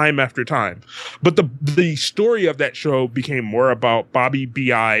time. But the story of that show became more about Bobby,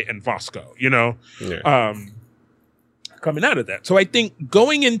 B.I., and Vasco, coming out of that. So I think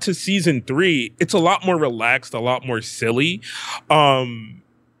going into season 3, it's a lot more relaxed, a lot more silly. And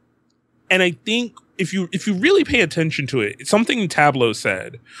I think if you really pay attention to it, it's something Tableau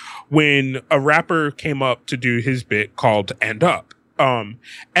said when a rapper came up to do his bit called End Up.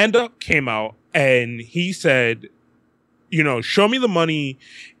 End Up came out and he said, Show Me the Money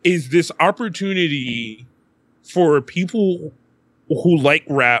is this opportunity for people who like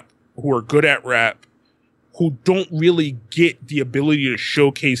rap, who are good at rap, who don't really get the ability to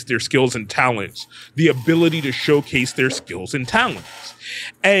showcase their skills and talents,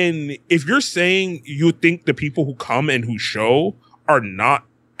 And if you're saying you think the people who come and who show are not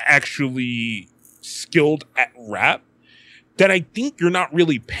actually skilled at rap, then I think you're not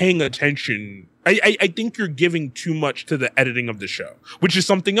really paying attention. I think you're giving too much to the editing of the show, which is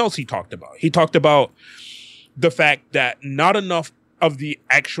something else he talked about. He talked about the fact that not enough of the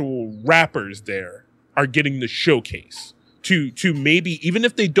actual rappers there are getting the showcase to maybe, even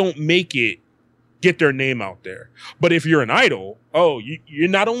if they don't make it, get their name out there. But if you're an idol, you're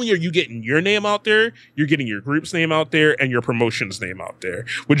not only are you getting your name out there, you're getting your group's name out there and your promotion's name out there,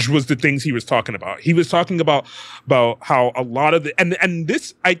 which was the things he was talking about. He was talking about how a lot of the, and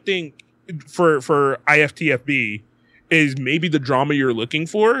this, I think, for IFTFB is maybe the drama you're looking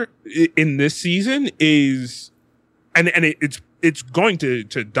for in this season is, and it's going to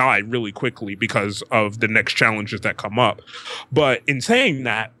die really quickly because of the next challenges that come up. But in saying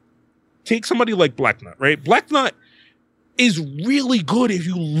that, take somebody like Black Nut, right? Black Nut is really good if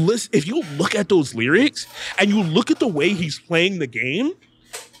you look at those lyrics and you look at the way he's playing the game.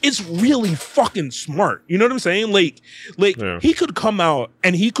 It's really fucking smart. You know what I'm saying? He could come out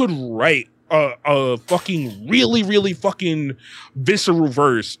and he could write a fucking really, really fucking visceral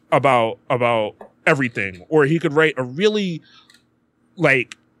verse about everything. Or he could write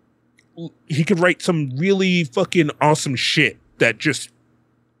he could write some really fucking awesome shit that just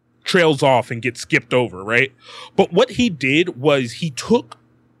trails off and gets skipped over, right? But what he did was he took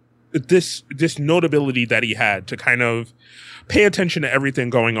this notability that he had to kind of pay attention to everything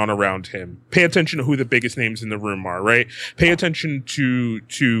going on around him. Pay attention to who the biggest names in the room are, right? Pay attention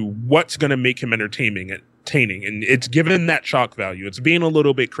to what's going to make him entertaining, and it's given that shock value. It's being a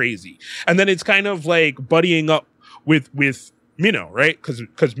little bit crazy. And then it's kind of like buddying up with Mino, right?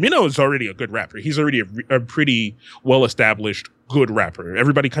 Because Mino is already a good rapper. He's already a pretty well-established good rapper.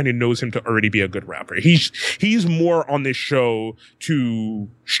 Everybody kind of knows him to already be a good rapper. He's more on this show to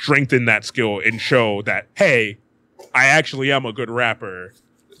strengthen that skill and show that, hey, I actually am a good rapper.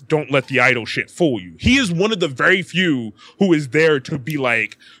 Don't let the idol shit fool you. He is one of the very few who is there to be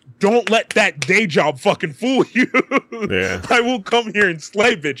like, don't let that day job fucking fool you. Yeah. I will come here and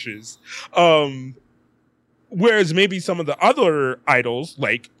slay bitches. Whereas maybe some of the other idols,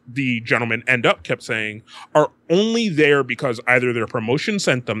 like the gentleman End Up kept saying, are only there because either their promotion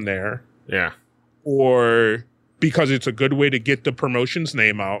sent them there. Yeah. Or because it's a good way to get the promotion's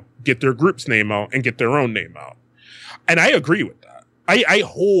name out, get their group's name out, and get their own name out. And I agree with that. I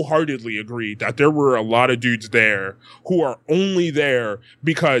wholeheartedly agree that there were a lot of dudes there who are only there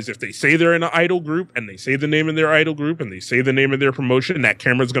because if they say they're in an idol group and they say the name of their idol group and they say the name of their promotion, that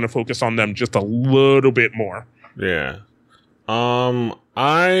camera's going to focus on them just a little bit more. Yeah.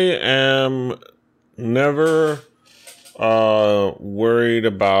 I am never worried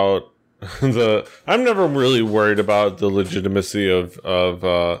about I'm never really worried about the legitimacy of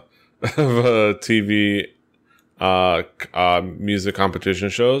TV music competition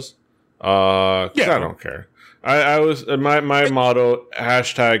shows. I don't care. I was my motto,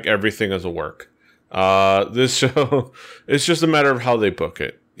 hashtag everything is a work. This show, it's just a matter of how they book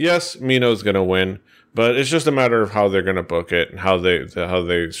it. Yes, Mino's gonna win, but it's just a matter of how they're gonna book it and how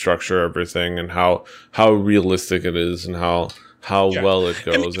they structure everything and how realistic it is and how well it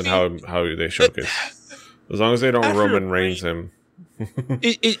goes and how they showcase. As long as they don't Roman Reigns him.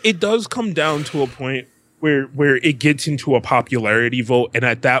 it does come down to a point where it gets into a popularity vote, and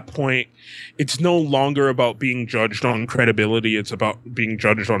at that point, it's no longer about being judged on credibility. It's about being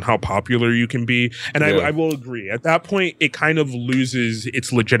judged on how popular you can be. And yeah. I will agree. At that point, it kind of loses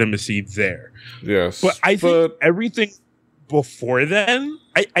its legitimacy there. Yes. But I think everything before then,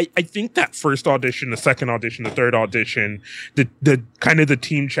 I think that first audition, the second audition, the third audition, the kind of the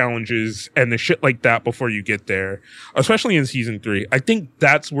team challenges and the shit like that before you get there, especially in season 3, I think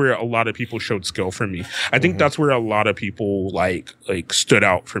that's where a lot of people showed skill for me. I think that's where a lot of people like stood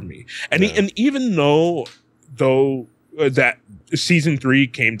out for me. And and even though that season 3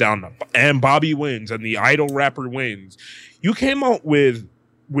 came down and Bobby wins and the idol rapper wins, you came out with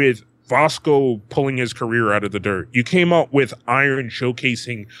Vasco pulling his career out of the dirt. You came out with Iron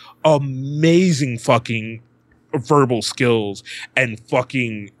showcasing amazing fucking verbal skills and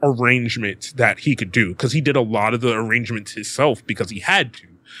fucking arrangements that he could do, because he did a lot of the arrangements himself because he had to.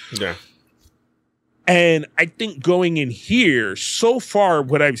 Yeah. And I think going in here, so far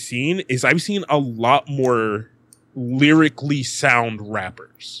what I've seen is I've seen a lot more lyrically sound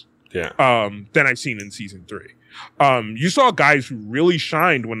rappers. Yeah. Than I've seen in season 3. You saw guys who really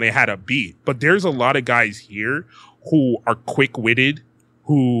shined when they had a beat, but there's a lot of guys here who are quick-witted,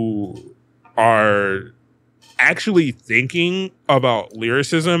 who are actually thinking about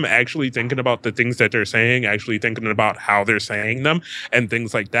lyricism, actually thinking about the things that they're saying, actually thinking about how they're saying them and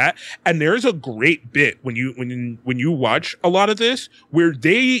things like that. And there's a great bit when you watch a lot of this where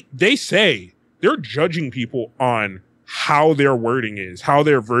they say they're judging people on how their wording is, how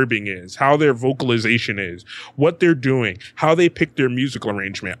their verbing is, how their vocalization is, what they're doing, how they pick their musical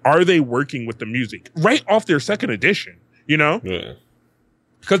arrangement. Are they working with the music right off their second edition? You know? Yeah.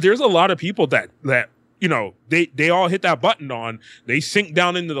 Because there's a lot of people that you know, they all hit that button on, they sink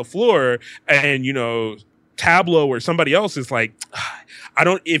down into the floor, and, you know, Tableau or somebody else is like,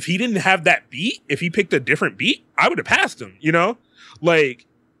 if he didn't have that beat, if he picked a different beat, I would have passed him, you know? Like,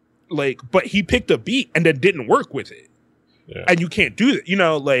 but he picked a beat and then didn't work with it. Yeah. And you can't do that, you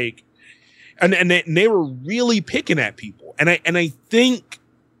know, like, and they were really picking at people. And I think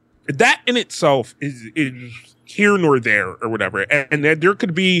that in itself is here nor there or whatever. And there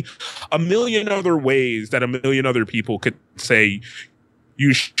could be a million other ways that a million other people could say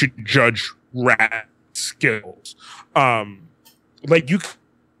you should judge rap skills. Like, you could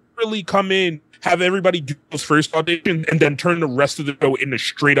really come in, have everybody do those first auditions, and then turn the rest of the show into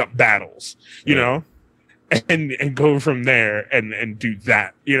straight up battles, you know, and go from there and do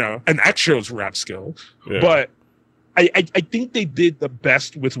that, you know, and that shows rap skill. Yeah. But I think they did the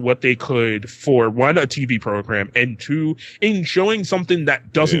best with what they could for, one, a TV program, and two, in showing something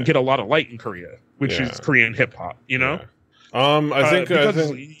that doesn't get a lot of light in Korea, which is Korean hip hop, you know? I think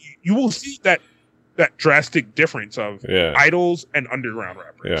you will see that drastic difference of idols and underground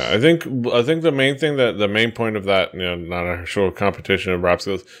rappers. Yeah, I think the main point of that, you know, not an actual competition of rap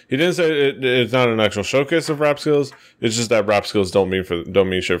skills. He didn't say it's not an actual showcase of rap skills. It's just that rap skills don't mean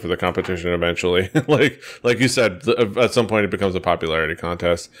shit for the competition eventually. like you said, at some point it becomes a popularity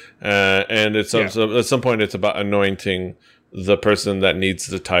contest, and at some point it's about anointing the person that needs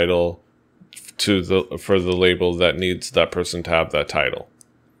the title for the label that needs that person to have that title.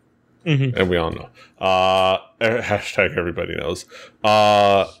 Mm-hmm. And we all know. Hashtag everybody knows.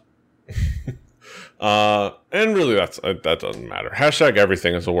 And really that doesn't matter. Hashtag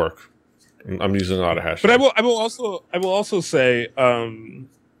everything is a work. I'm using a lot of hashtags. But I will also say,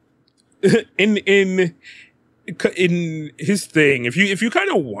 in his thing, if you kind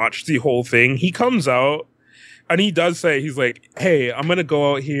of watch the whole thing, he comes out and he does say, he's like, hey, I'm gonna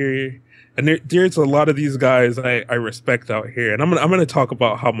go out here. And there's a lot of these guys I respect out here, and I'm gonna talk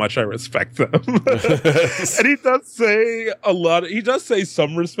about how much I respect them. And he does say a lot. He does say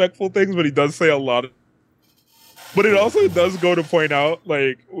some respectful things, but he does say a lot. But it also does go to point out,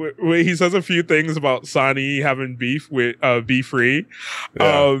 like, he says a few things about Sonny having beef with Be Free,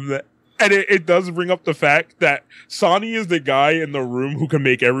 and it does bring up the fact that Sonny is the guy in the room who can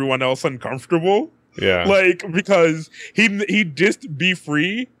make everyone else uncomfortable. Yeah, like, because he dissed Be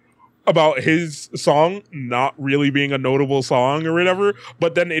Free about his song not really being a notable song or whatever,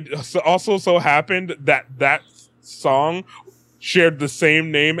 but then it also so happened that song shared the same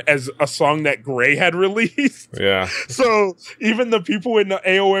name as a song that Gray had released. Yeah. So even the people in the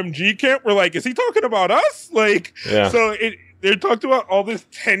AOMG camp were like, is he talking about us? Like, so they talked about all this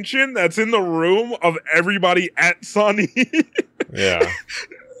tension that's in the room of everybody at Sonny. Yeah.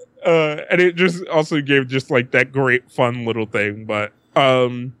 And it just also gave just like that great fun little thing, but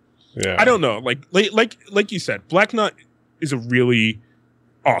yeah, I don't know. Like you said, Black Knot is a really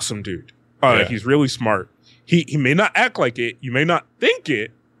awesome dude. He's really smart. He may not act like it, you may not think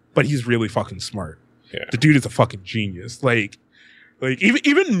it, but he's really fucking smart. Yeah. The dude is a fucking genius. Like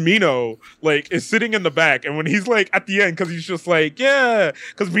even Mino is sitting in the back, and when he's like at the end, because he's just like, yeah,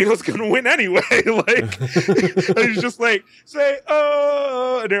 because Mino's gonna win anyway. And he's just like, say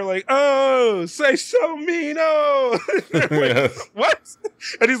oh, and they're like, oh, say so, Mino. Like, what?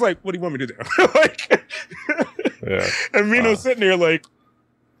 And he's like, what do you want me to do? And Mino's sitting there like,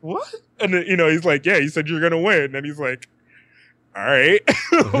 what? And then, you know, he's like, yeah, you said you're gonna win, and he's like, all right.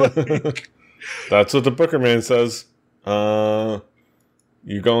 That's what the Booker man says.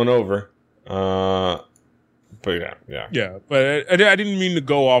 You going over. But yeah. But I didn't mean to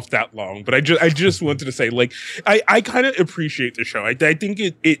go off that long, but I just wanted to say, like, I kind of appreciate the show. I think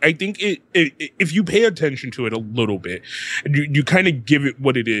it if you pay attention to it a little bit, and you kind of give it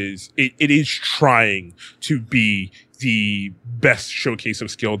what it is is trying to be the best showcase of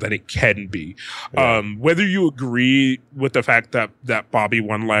skill that it can be. Yeah. Whether you agree with the fact that Bobby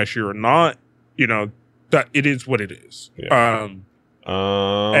won last year or not, you know, that it is what it is. Yeah.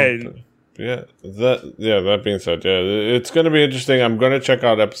 That being said, it's going to be interesting. I'm going to check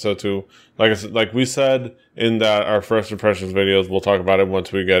out episode 2. Like I said, like we said in that our first impressions videos, we'll talk about it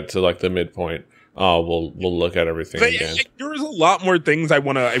once we get to like the midpoint. We'll look at everything again. There's a lot more things I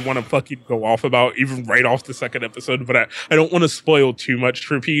wanna fucking go off about, even right off the second episode. But I don't want to spoil too much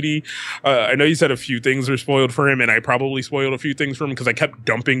for PD. I know you said a few things are spoiled for him, and I probably spoiled a few things for him because I kept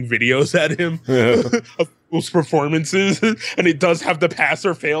dumping videos at him of those performances, and it does have the pass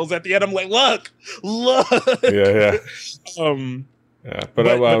or fails at the end. I'm like, look. Yeah. But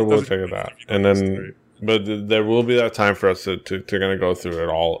I will check it out, and then. But there will be that time for us to kind of go through it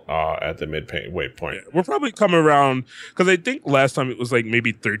all at the midway point. Yeah, we'll probably come around, because I think last time it was like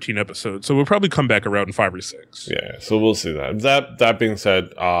maybe 13 episodes. So we'll probably come back around in 5 or 6. Yeah, so we'll see that. That being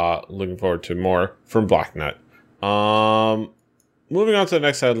said, looking forward to more from BlackNet. Moving on to the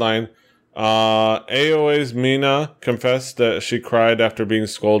next headline. AOA's Mina confessed that she cried after being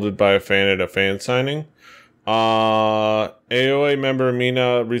scolded by a fan at a fan signing. AOA member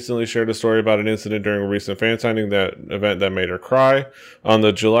Mina recently shared a story about an incident during a recent fan signing event that made her cry. On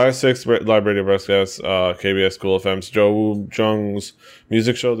the July 6th live radio broadcast, KBS Cool FM's Jo Woo Jung's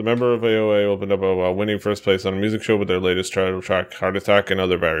music show, the member of AOA opened up about winning first place on a music show with their latest title track, Heart Attack, and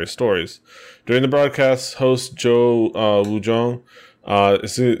other various stories. During the broadcast, host Jo Woo Jung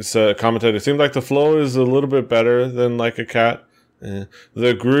commented, "It seemed like the flow is a little bit better than Like a Cat.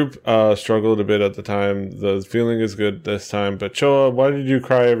 The group struggled a bit at the time. The feeling is good this time. But Choa, why did you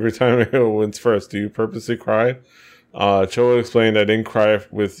cry every time AO wins first? Do you purposely cry?" Choa explained, "I didn't cry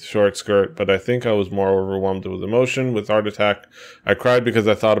with Short Skirt, but I think I was more overwhelmed with emotion. With Heart Attack, I cried because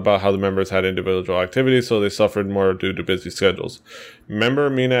I thought about how the members had individual activities, so they suffered more due to busy schedules." Member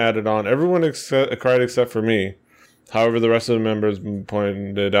Mina added on, "Everyone cried except for me. However, the rest of the members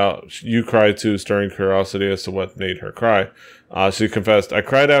pointed out you cried too, stirring curiosity as to what made her cry." She confessed, "I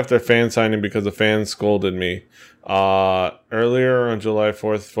cried after fan signing because a fan scolded me." Earlier on July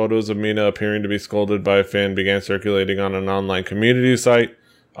 4th, photos of Mina appearing to be scolded by a fan began circulating on an online community site.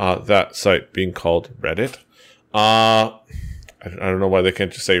 That site being called Reddit. I don't know why they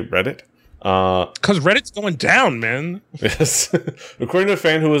can't just say Reddit. Because Reddit's going down, man. Yes. According to a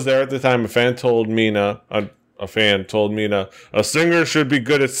fan who was there at the time, a fan told Mina, "A singer should be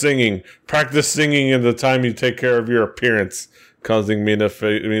good at singing. Practice singing in the time you take care of your appearance," causing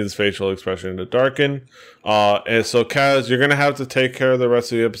Mina's facial expression to darken. And so, Kaz, you're going to have to take care of the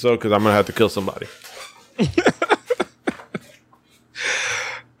rest of the episode because I'm going to have to kill somebody.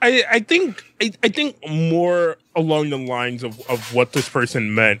 I think more along the lines of what this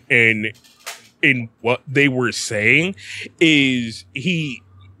person meant in what they were saying is he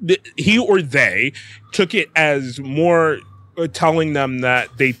or they took it as more telling them that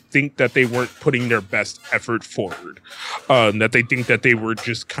they think that they weren't putting their best effort forward, that they think that they were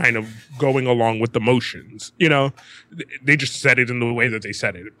just kind of going along with the motions. You know, they just said it in the way that they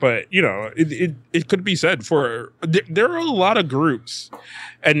said it. But, you know, it could be said for, there are a lot of groups,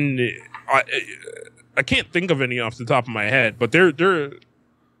 and I can't think of any off the top of my head, but there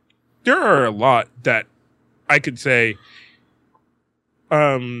are a lot that I could say,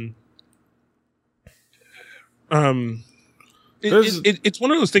 it's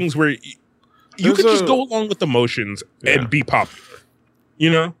one of those things where you could just go along with the motions and be popular, you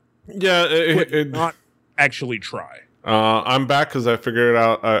know? Yeah, not actually try. I'm back because I figured it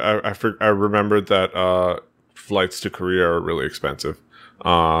out. I remembered that flights to Korea are really expensive,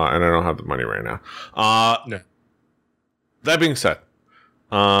 and I don't have the money right now. No. That being said,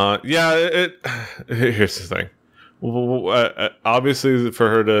 here's the thing. Obviously, for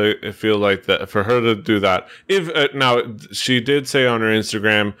her to feel like that, for her to do that, if now she did say on her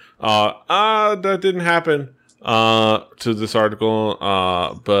Instagram, that didn't happen to this article,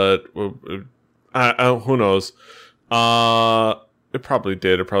 but who knows? It probably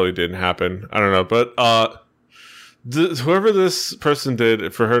did. It probably didn't happen. I don't know, but whoever this person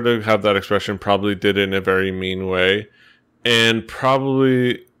did, for her to have that expression, probably did it in a very mean way, and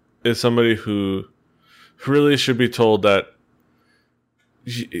probably is somebody who really should be told that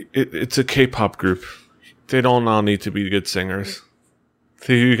it's a K-pop group. They don't all need to be good singers.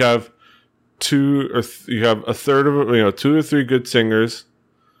 So you have you have a third of 2 or 3 good singers,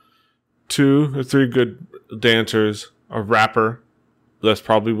 2 or 3 good dancers, a rapper. That's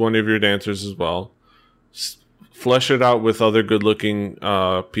probably one of your dancers as well. Flesh it out with other good-looking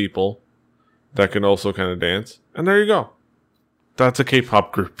people that can also kind of dance, and there you go. That's a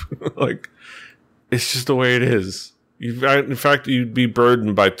K-pop group. Like, it's just the way it is. In fact, you'd be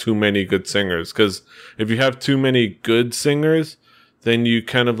burdened by too many good singers, because if you have too many good singers, then you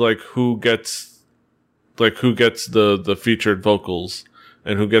kind of like who gets the featured vocals,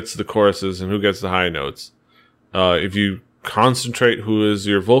 and who gets the choruses and who gets the high notes. If you concentrate who is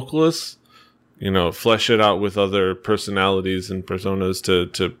your vocalist, flesh it out with other personalities and personas to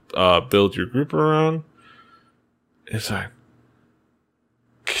build your group around. It's like,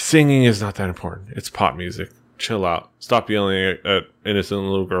 singing is not that important. It's pop music. Chill out. Stop yelling at innocent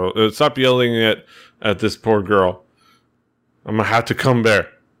little girl. Stop yelling at this poor girl. I'm gonna have to come there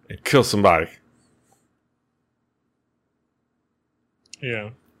and kill somebody. Yeah.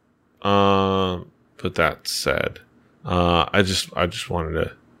 But that said, I just wanted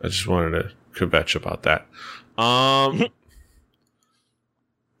to kvetch about that.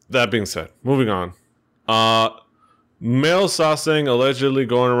 That being said, moving on. Male Sasaeng allegedly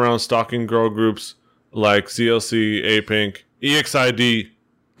going around stalking girl groups like CLC, A-Pink, EXID.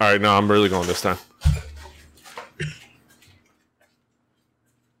 All right, no, I'm really going this time.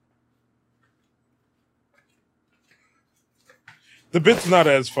 The bit's not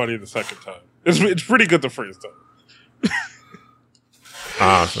as funny the second time. It's pretty good the first time.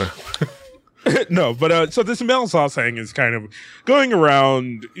 No, but so this Mel Sasaeng is kind of going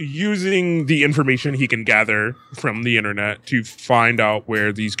around using the information he can gather from the internet to find out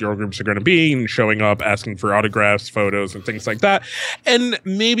where these girl groups are going to be and showing up, asking for autographs, photos, and things like that. And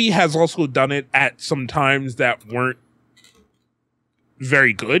maybe has also done it at some times that weren't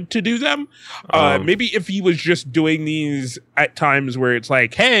very good to do them. Maybe if he was just doing these at times where it's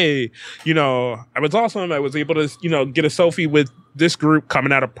like, hey, I was awesome. I was able to, get a selfie with this group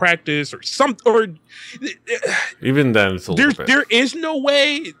coming out of practice or something. Or even then, it's a little bit. There is no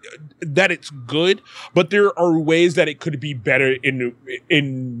way that it's good, but there are ways that it could be better than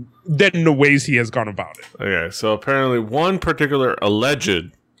the ways he has gone about it. Okay, so apparently one particular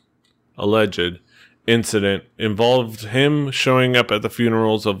alleged incident involved him showing up at the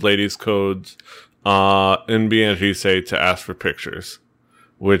funerals of ladies' codes in BNG to ask for pictures,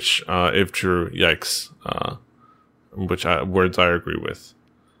 which, if true, yikes, words I agree with.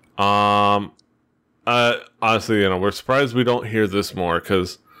 Honestly, we're surprised we don't hear this more,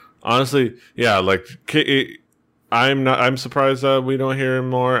 because honestly, yeah, like, I'm surprised that we don't hear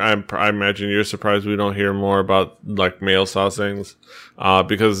more. I imagine you're surprised we don't hear more about, like, male Sasaengs,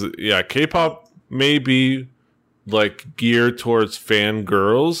 because, yeah, K-pop may be like geared towards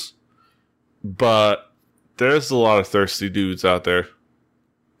fangirls, but there's a lot of thirsty dudes out there.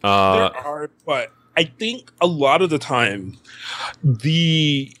 There are, but I think a lot of the time,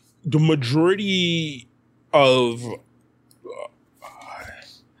 the majority of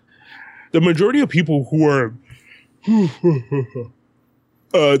people who are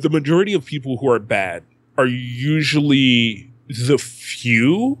the majority of people who are bad are usually the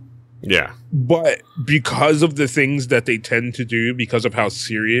few. Yeah. But because of the things that they tend to do, because of how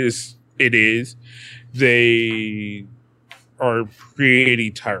serious it is, they are pretty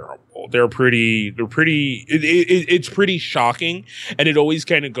terrible. It's pretty shocking. And it always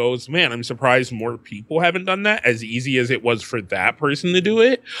kind of goes, man, I'm surprised more people haven't done that, as easy as it was for that person to do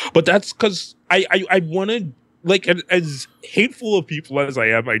it. But that's because I want to, like, as hateful of people as I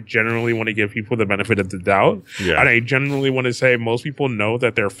am, I generally want to give people the benefit of the doubt. Yeah. And I generally want to say most people know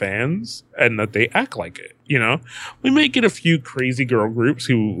that they're fans and that they act like it. We may get a few crazy girl groups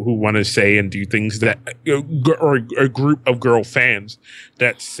who want to say and do things that, or a group of girl fans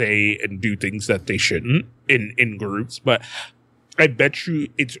that say and do things that they shouldn't in groups. But I bet you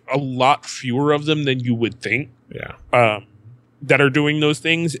it's a lot fewer of them than you would think. Yeah. That are doing those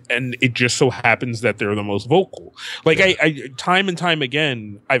things, and it just so happens that they're the most vocal. Like, I time and time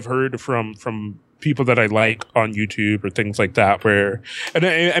again, I've heard from people that I like on YouTube or things like that, where, and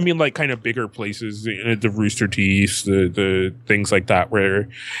I mean, like, kind of bigger places, the Rooster Teeth, the things like that, where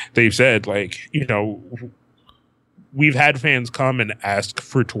they've said, like, we've had fans come and ask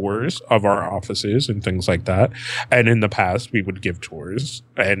for tours of our offices and things like that. And in the past, we would give tours,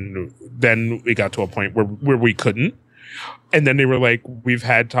 and then it got to a point where we couldn't. And then they were like, we've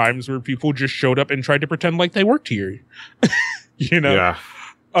had times where people just showed up and tried to pretend like they worked here. Yeah.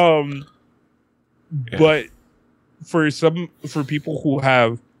 But for people who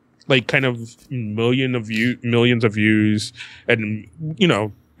have, like, kind of millions of views and,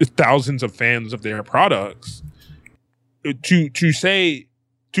 thousands of fans of their products, to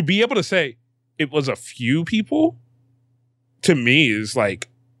be able to say it was a few people, to me, is like,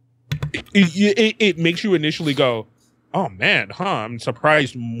 it makes you initially go, oh man, I'm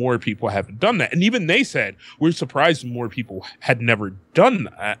surprised more people haven't done that. And even they said, we're surprised more people had never done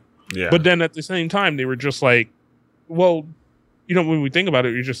that. Yeah. But then at the same time, they were just like, well, when we think about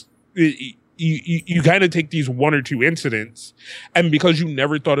it, you kind of take these one or two incidents, and because you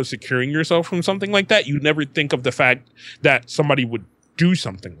never thought of securing yourself from something like that, you never think of the fact that somebody would do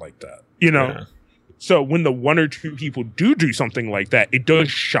something like that, you know? Yeah. So when the one or two people do something like that, it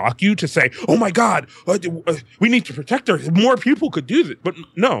does shock you to say, oh my God, we need to protect her. More people could do this. But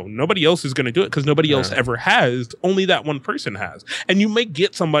no, nobody else is going to do it because nobody else ever has. Only that one person has. And you may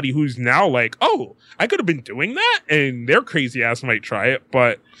get somebody who's now like, oh, I could have been doing that. And their crazy ass might try it.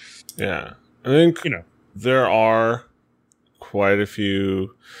 But yeah, I think, there are quite a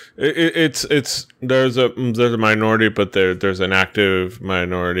few. There's a minority, but there's an active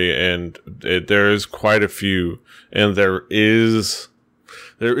minority, and there is quite a few, and there is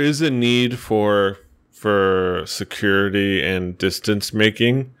a need for security and distance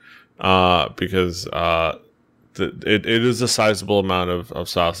making, because it is a sizable amount of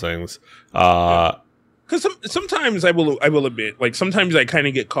sasaengs. Because sometimes I will admit, like, sometimes I kind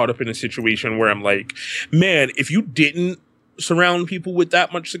of get caught up in a situation where I'm like, man, if you didn't surround people with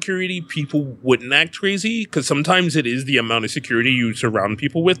that much security, people wouldn't act crazy. Because sometimes it is the amount of security you surround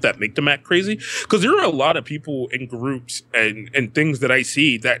people with that make them act crazy. Because there are a lot of people in groups and things that I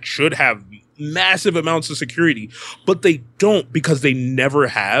see that should have massive amounts of security, but they don't because they never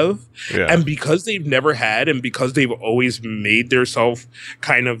have. Yeah. And because they've never had, and because they've always made themselves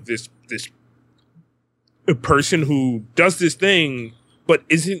kind of this person who does this thing but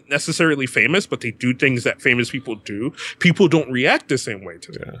isn't necessarily famous, but they do things that famous people do, people don't react the same way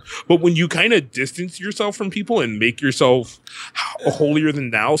to them. But when you kind of distance yourself from people and make yourself holier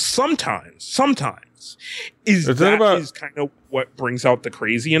than thou, sometimes is kind of what brings out the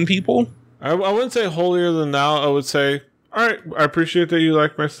crazy in people. I wouldn't say holier than thou. I would say, all right, I appreciate that you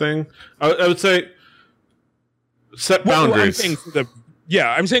like my thing. I would say set boundaries.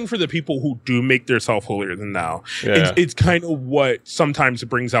 I'm saying for the people who do make themselves holier than thou, it's kind of what sometimes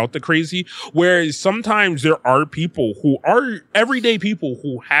brings out the crazy. Whereas sometimes there are people who are everyday people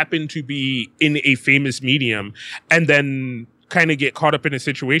who happen to be in a famous medium and then kind of get caught up in a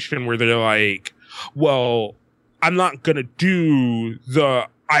situation where they're like, well, I'm not going to do the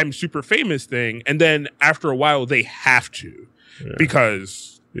I'm super famous thing. And then after a while, they have to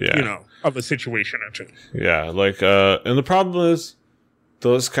because, of a situation or two. Yeah. Like, and the problem is,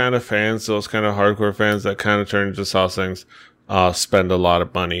 those kind of fans, those kind of hardcore fans that kind of turn into sasaengs, spend a lot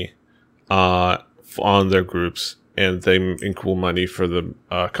of money on their groups, and they equal money for the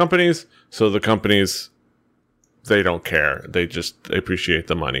companies. So the companies, they don't care; they just appreciate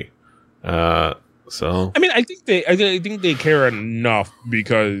the money. So I mean, I think they care enough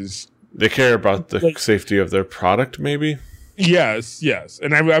because they care about the safety of their product, maybe. Yes.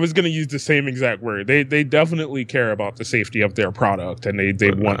 And I was going to use the same exact word. They definitely care about the safety of their product, and they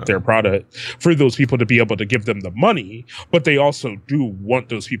want their product for those people to be able to give them the money, but they also do want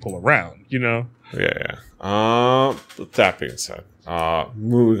those people around, you know? Yeah. With that being said,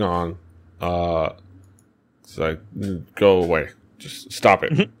 moving on. So go away. Just stop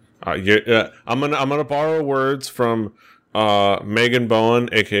it. I'm gonna borrow words from Megan Bowen,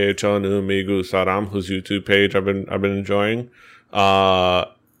 aka Chonu Migu Saram, whose YouTube page I've been enjoying,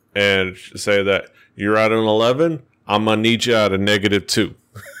 and say that you're at an 11. I'm gonna need you at a -2.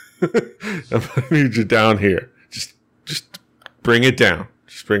 I'm gonna need you down here. Just bring it down.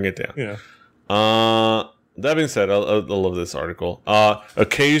 Just bring it down. Yeah. That being said, I love this article.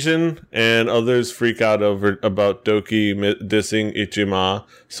 Occasion and others freak out about Doki dissing Ichima,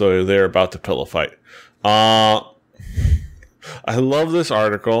 so they're about to pillow fight. I love this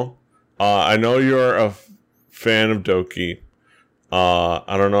article. I know you're a fan of Doki.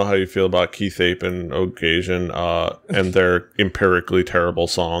 I don't know how you feel about Keith Ape and Occasion and their empirically terrible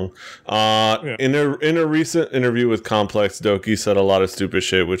song. In a recent interview with Complex, Doki said a lot of stupid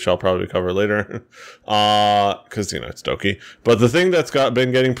shit, which I'll probably cover later, because it's Doki. But the thing that's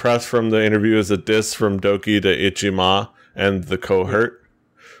been getting press from the interview is a diss from Doki to Ichima and the cohort.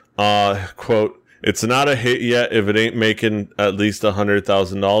 Quote, "It's not a hit yet if it ain't making at least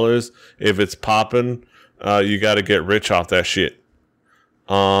 $100,000. If it's popping, you got to get rich off that shit."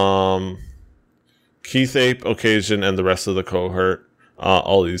 Keith Ape, Occasion, and the rest of the cohort,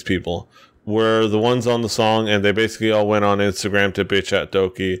 all these people, were the ones on the song, and they basically all went on Instagram to bitch at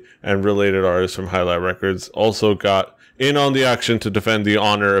Doki, and related artists from Highlight Records also got in on the action to defend the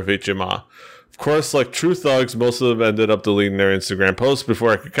honor of Ichima. Of course, like true thugs, most of them ended up deleting their Instagram posts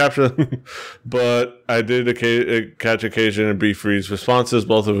before I could capture them, but I did catch Occasion and Be Free's responses,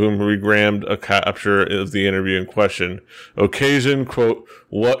 both of whom regrammed a capture of the interview in question. Occasion, quote,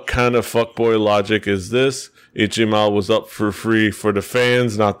 "What kind of fuckboy logic is this? Ichima was up for free for the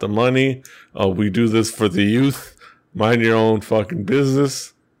fans, not the money. We do this for the youth. Mind your own fucking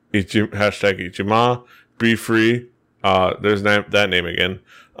business. Hashtag Ichima. Be Free." There's that name again.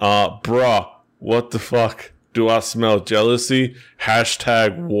 Bruh. What the fuck? Do I smell jealousy?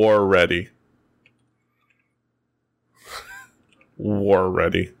 Hashtag war ready. War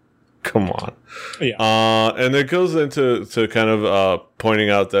ready. Come on. Yeah. And it goes into kind of pointing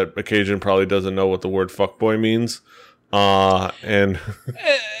out that Occasion probably doesn't know what the word fuckboy means. And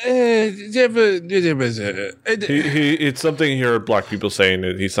it's something he heard black people saying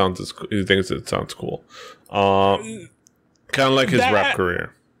that he thinks it sounds cool. Kind of like his rap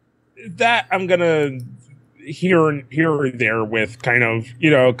career. That I'm gonna here or there with, kind of,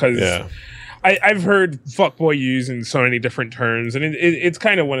 because I've heard fuckboy used in so many different terms, and it's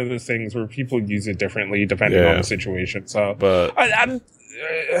kind of one of those things where people use it differently depending on the situation. So, but I'm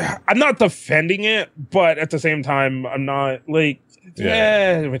not defending it, but at the same time, I'm not like. He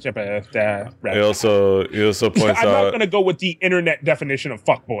also points out. I'm not gonna go with the internet definition of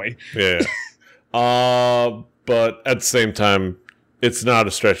fuckboy. Yeah. But at the same time, it's not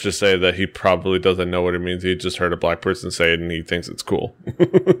a stretch to say that he probably doesn't know what it means. He just heard a black person say it and he thinks it's cool.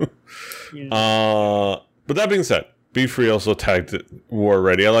 But that being said, Be Free also tagged it War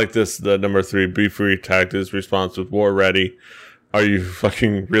Ready. I like this, the number 3, Be Free tagged his response with War Ready. Are you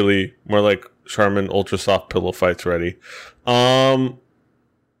fucking really, more like Charmin Ultra Soft Pillow Fights ready?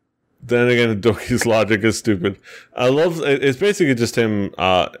 Then again, Doki's logic is stupid. I love it's basically just him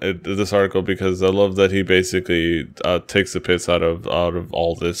this article, because I love that he basically takes the piss out of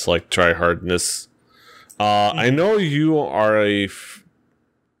all this like try hardness. I know you are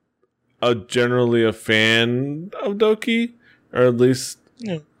generally a fan of Doki, or at least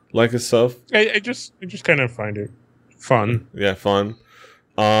like his stuff. I just kind of find it fun. Yeah, fun.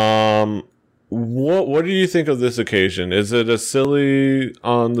 What do you think of this occasion? Is it as silly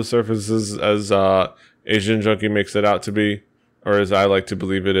on the surface as Asian Junkie makes it out to be, or as I like to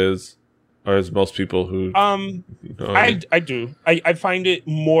believe it is, or as most people who I do. I find it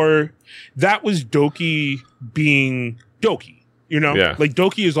more, that was Doki being Doki. Like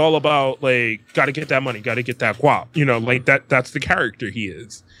Doki is all about like, gotta get that money, gotta get that guap. Like that's the character he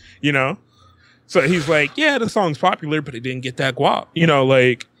is. So he's like, yeah, the song's popular, but it didn't get that guap.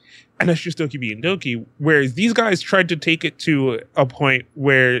 And that's just Doki being Doki. Whereas these guys tried to take it to a point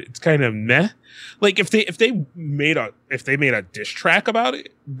where it's kind of meh. Like if they made a diss track about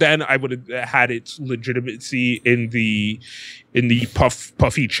it, then I would have had its legitimacy in the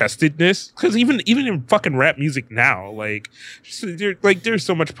puffy chestedness. Because even in fucking rap music now, there's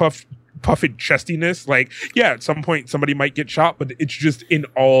so much puffy chestiness. Like, yeah, at some point somebody might get shot, but it's just in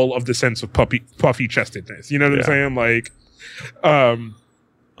all of the sense of puffy chestedness. You know what I'm saying? Like,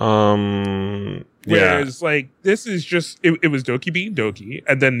 whereas like this is just it was Doki being Doki,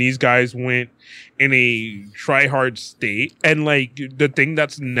 and then these guys went in a try hard state, and like the thing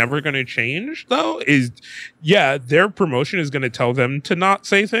that's never going to change though is their promotion is going to tell them to not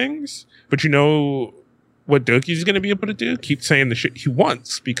say things, but what Doki's going to be able to do, keep saying the shit he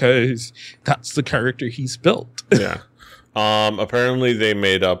wants, because that's the character he's built. Apparently they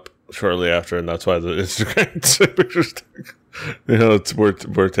made up shortly after, and that's why the Instagram pictures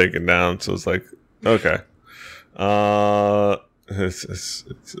we're taken down. So it's like, okay,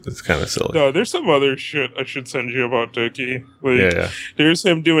 it's kind of silly. No, there's some other shit I should send you about Doki. Like, there's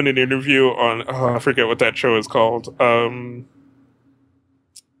him doing an interview on I forget what that show is called.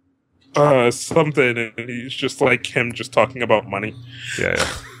 Something, and he's just like him just talking about money. It's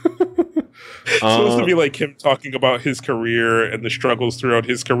supposed to be like him talking about his career and the struggles throughout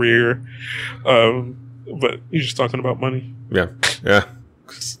his career, but he's just talking about money.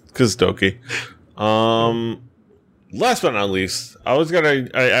 Because Doki. Last but not least, I always feel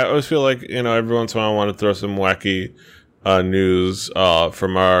like every once in a while I want to throw some wacky news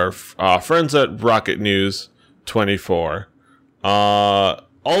from our friends at Rocket News 24.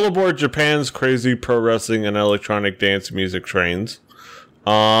 All aboard Japan's crazy pro wrestling and electronic dance music trains.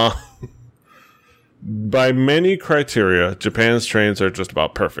 By many criteria, Japan's trains are just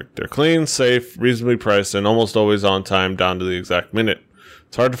about perfect. They're clean, safe, reasonably priced, and almost always on time down to the exact minute.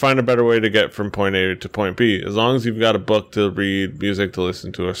 It's hard to find a better way to get from point A to point B, as long as you've got a book to read, music to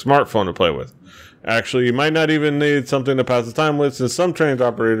listen to, or a smartphone to play with. Actually, you might not even need something to pass the time with, since some train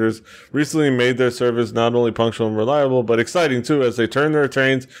operators recently made their service not only punctual and reliable, but exciting too, as they turn their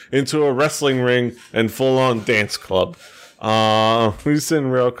trains into a wrestling ring and full-on dance club. Recent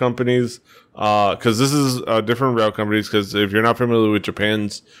rail companies, because this is different rail companies, because if you're not familiar with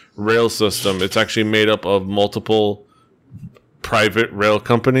Japan's rail system, it's actually made up of multiple private rail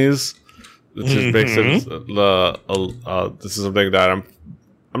companies. This just makes sense. This is something that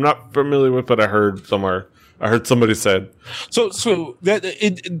I'm not familiar with, but I heard somewhere I heard somebody said. So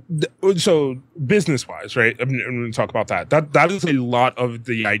business wise, right? I'm going to talk about that. That is a lot of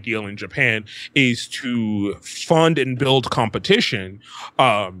the ideal in Japan, is to fund and build competition,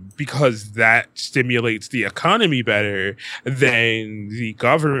 because that stimulates the economy better than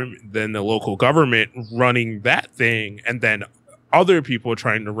the local government running that thing, and then other people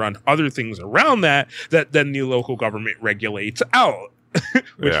trying to run other things around that then the local government regulates out,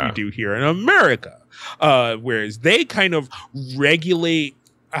 which we do here in America. Whereas they kind of regulate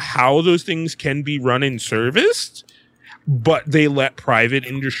how those things can be run and serviced, but they let private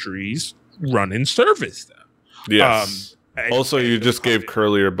industries run and service them. Yes. Also, you just gave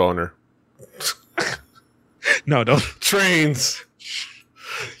Curly your boner. No, don't. Trains.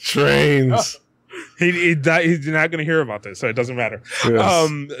 He's not going to hear about this, so it doesn't matter.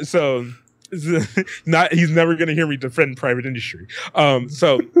 Yes. He's never going to hear me defend private industry.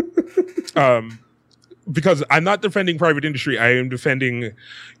 Because I'm not defending private industry, I am defending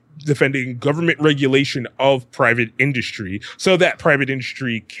government regulation of private industry, so that private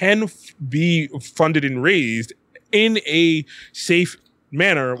industry can be funded and raised in a safe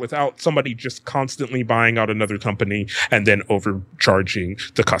manner without somebody just constantly buying out another company and then overcharging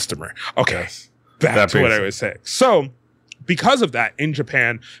the customer. Okay. Yes. Back to what I was saying. So, because of that, in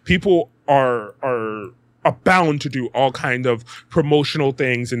Japan, people are bound to do all kind of promotional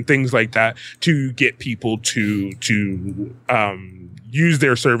things and things like that to get people to use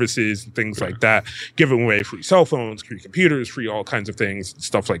their services and things like that, giving away free cell phones, free computers, free all kinds of things,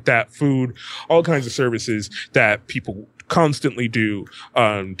 stuff like that, food, all kinds of services that people constantly do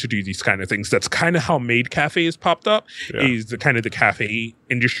to do these kind of things. That's kind of how maid cafes popped up. Is the kind of the cafe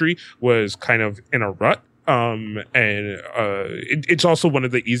industry was kind of in a rut. It's also one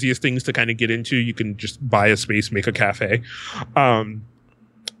of the easiest things to kind of get into. You can just buy a space, make a cafe. And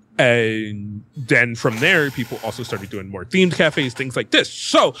then from there, people also started doing more themed cafes, things like this.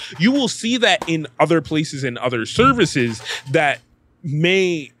 So you will see that in other places and other services that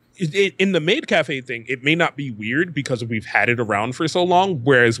may... in the maid cafe thing, it may not be weird because we've had it around for so long.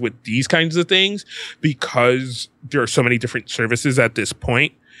 Whereas with these kinds of things, because there are so many different services at this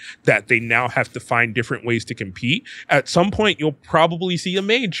point that they now have to find different ways to compete. At some point, you'll probably see a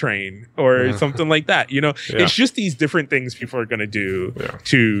maid train or something like that. It's just these different things people are going to do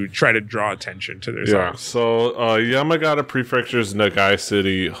to try to draw attention to themselves. Yeah. So Yamagata Prefecture's Nagai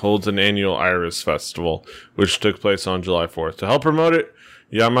City holds an annual Iris Festival, which took place on July 4th. To help promote it,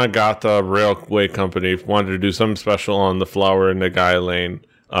 Yamagata Railway Company wanted to do something special on the Flower and Nagai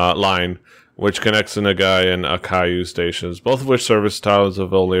line, which connects the Nagai and Akayu stations, both of which service towns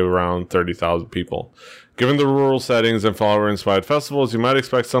of only around 30,000 people. Given the rural settings and flower-inspired festivals, you might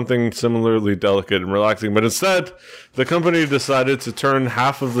expect something similarly delicate and relaxing, but instead, the company decided to turn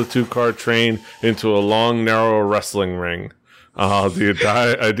half of the two-car train into a long, narrow wrestling ring.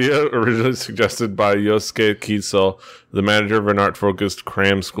 The idea originally suggested by Yosuke Kiso, the manager of an art-focused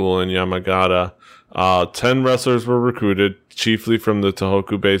cram school in Yamagata. 10 wrestlers were recruited, chiefly from the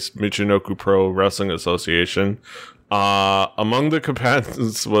Tohoku-based Michinoku Pro Wrestling Association. Among the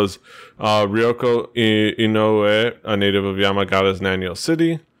combatants was Ryoko Inoue, a native of Yamagata's Nanyo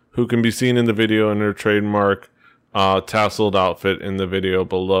City, who can be seen in the video in her trademark tasseled outfit in the video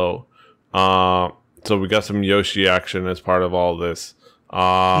below. So we got some Yoshi action as part of all this.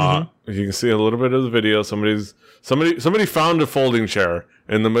 You can see a little bit of the video. Somebody found a folding chair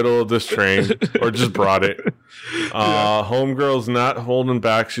in the middle of this train, or just brought it. Homegirl's not holding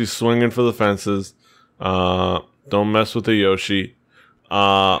back. She's swinging for the fences. Don't mess with the Yoshi.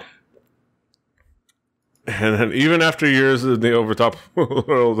 And then even after years in the overtop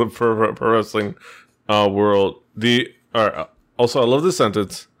world of pro wrestling world, also I love this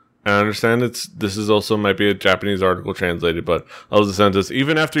sentence. I understand this is also might be a Japanese article translated, but I love the sentence.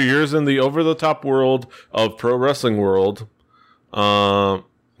 Even after years in the over-the-top world of pro wrestling world,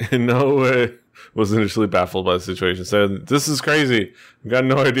 in no way was initially baffled by the situation. Said, "This is crazy. I've got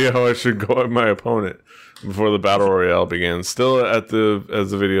no idea how I should go at my opponent." Before the battle royale began, still as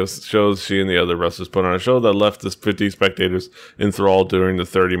the video shows, she and the other wrestlers put on a show that left the 50 spectators enthralled during the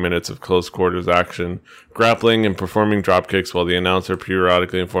 30 minutes of close quarters action, grappling and performing drop kicks while the announcer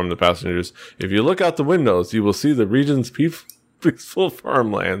periodically informed the passengers, "If you look out the windows, you will see the region's peaceful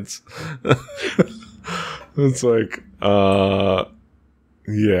farmlands." It's like,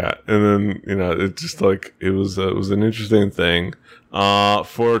 yeah, and then it just it was an interesting thing.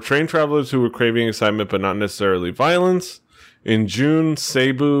 For train travelers who were craving excitement but not necessarily violence, in June,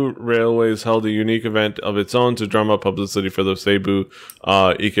 Seibu Railways held a unique event of its own to drum up publicity for the Seibu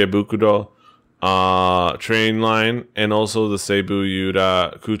Ikebukudo. train line, and also the Seibu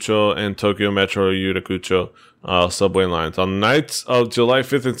Yuda Kucho and Tokyo Metro Yuda Kucho subway lines. On the nights of July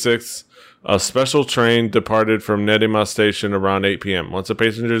 5th and 6th, a special train departed from Nerima Station around 8 p.m. Once the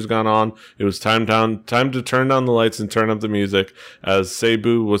passengers gone on, it was time to turn down the lights and turn up the music, as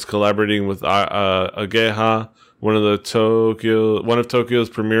Seibu was collaborating with Ageha, one of Tokyo's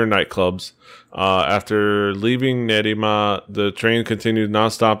premier nightclubs. After leaving Nerima, the train continued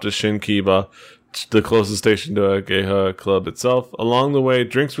nonstop to Shinkiba, the closest station to Ageha Club itself. Along the way,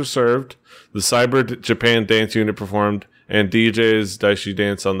 drinks were served, the Cyber Japan dance unit performed, and DJs Daishi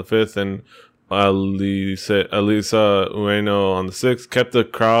Dance on the 5th and Elisa Ueno on the 6th kept the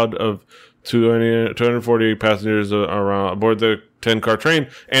crowd of 240 passengers around aboard the 10-car train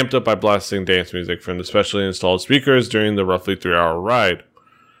amped up by blasting dance music from the specially installed speakers during the roughly 3-hour ride.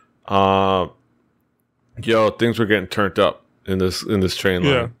 Things were getting turned up in this train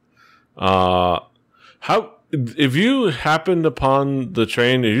line. If you happened upon the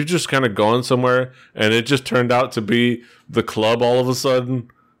train and you're just kind of going somewhere and it just turned out to be the club all of a sudden,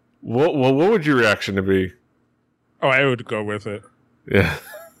 what would your reaction to be? Oh, I would go with it. Yeah.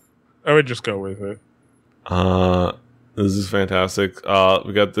 I would just go with it. This is fantastic.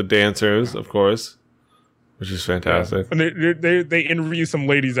 We got the dancers, of course, which is fantastic. Yeah. And they interview some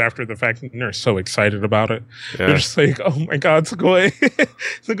ladies after the fact, and they're so excited about it. Yeah. They're just like, "Oh my god, Sugoi,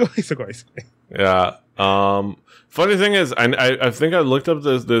 Sugoi." Yeah. Funny thing is, I think I looked up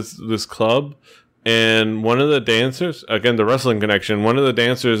this club, and one of the dancers, again the wrestling connection, one of the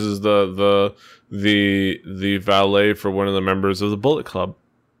dancers is the valet for one of the members of the Bullet Club.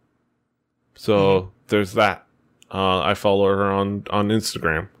 So there's that. I follow her on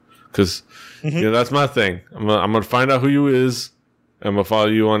Instagram because that's my thing. I'm gonna find out who you is. I'm gonna follow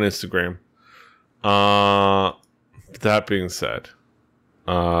you on Instagram. That being said,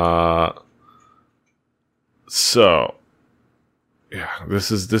 so yeah, this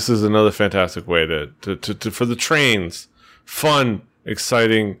is another fantastic way to for the trains, fun,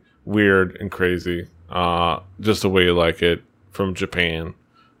 exciting, weird, and crazy. Just the way you like it from Japan.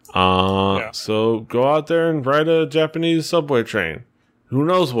 So go out there and ride a Japanese subway train. Who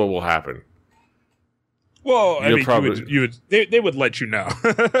knows what will happen? Well, I mean, they would let you know.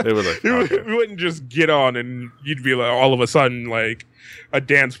 They would let you know. You wouldn't just get on and you'd be like, all of a sudden, like, a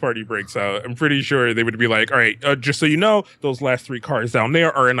dance party breaks out. I'm pretty sure they would be like, all right, just so you know, those last 3 cars down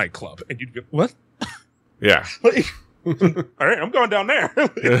there are a nightclub. And you'd be, what? Yeah. Like, all right, I'm going down there.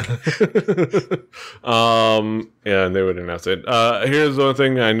 Yeah, and they would announce it. Here's one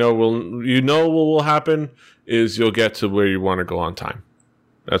thing I know what will happen is you'll get to where you want to go on time.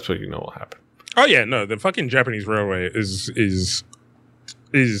 That's what you know will happen. Oh yeah, no, the fucking Japanese railway is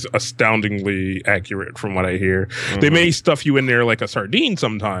astoundingly accurate from what I hear. They may stuff you in there like a sardine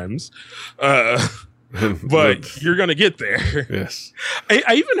sometimes, but you're gonna get there. Yes,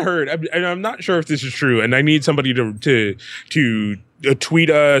 I even heard. I'm not sure if this is true, and I need somebody to tweet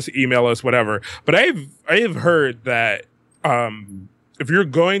us, email us, whatever. But I have heard that if you're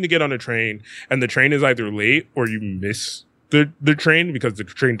going to get on a train and the train is either late or you miss the train because the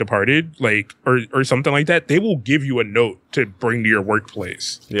train departed, like, or something like that, they will give you a note to bring to your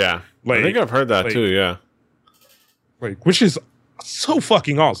workplace. Yeah. Like, I think I've heard that too, yeah. Like, which is so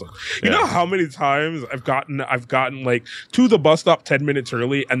fucking awesome. You know how many times I've gotten like to the bus stop 10 minutes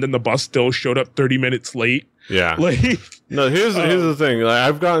early and then the bus still showed up 30 minutes late? Yeah. Like, no, here's the thing. Like,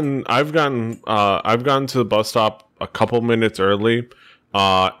 I've gotten to the bus stop a couple minutes early,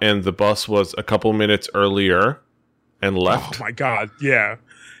 and the bus was a couple minutes earlier and left. Oh my god, yeah.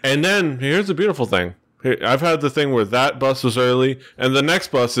 And then here's the beautiful thing. I've had the thing where that bus was early and the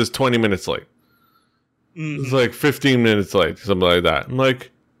next bus is 20 minutes late. It's like 15 minutes late, something like that. I'm like,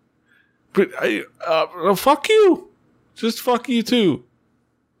 but fuck you. Just fuck you too.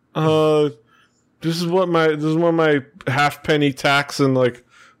 This is what my half penny tax and like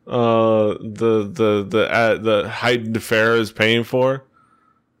the heightened fare is paying for.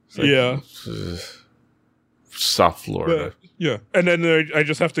 Like, yeah. South Florida. Yeah. And then I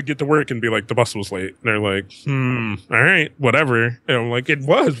just have to get to work and be like, the bus was late. And they're like, all right, whatever. And I'm like, it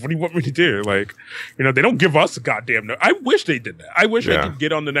was. What do you want me to do? Like, they don't give us a goddamn note. I wish they did that. I wish I could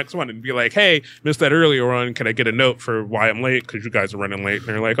get on the next one and be like, hey, missed that earlier one. Can I get a note for why I'm late? Because you guys are running late. And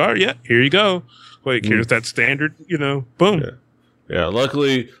they're like, oh, yeah, here you go. Like, here's that standard, boom. Yeah.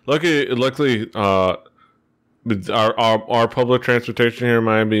 Luckily, our public transportation here in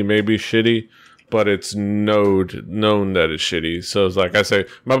Miami may be shitty, but it's known that it's shitty. So it's like I say,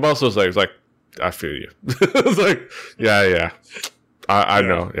 my boss was like, I feel you. It's like, yeah. I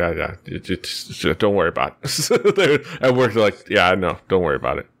know. Yeah. Just don't worry about it. At work, they're like, yeah, I know. Don't worry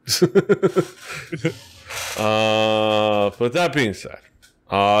about it. But that being said,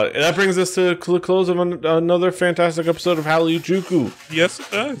 that brings us to the close of another fantastic episode of Harajuku. Yes,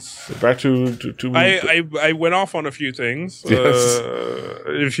 it does. Back to I went off on a few things. Yes.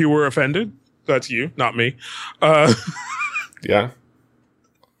 If you were offended, that's you, not me. Yeah.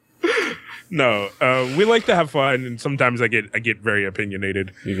 No, we like to have fun, and sometimes I get very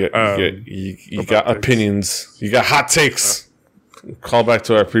opinionated. You got opinions. You got hot takes. Call back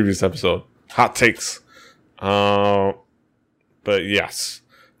to our previous episode. Hot takes. But yes.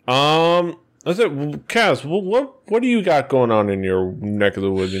 That's it. Kaz, what do you got going on in your neck of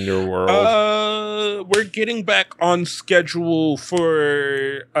the woods, in your world? We're getting back on schedule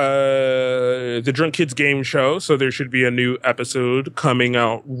for the Drunk Kids Game Show, so there should be a new episode coming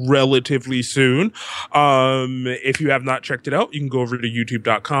out relatively soon. If you have not checked it out, you can go over to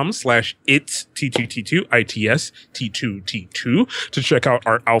youtube.com/its T2T2 ITS T2T2 to check out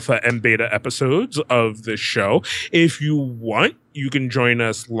our alpha and beta episodes of the show. If you want, you can join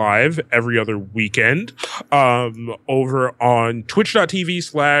us live every other weekend over on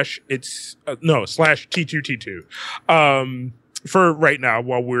twitch.tv/T2T2 for right now,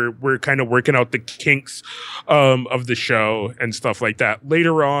 while we're kind of working out the kinks of the show and stuff like that.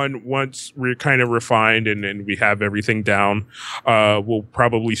 Later on, once we're kind of refined and we have everything down, we'll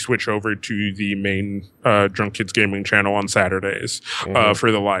probably switch over to the main Drunk Kids Gaming channel on Saturdays for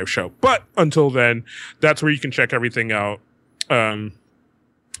the live show. But until then, that's where you can check everything out. And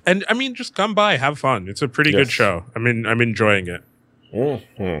I mean, just come by, have fun. It's a pretty good show. I mean, I'm enjoying it.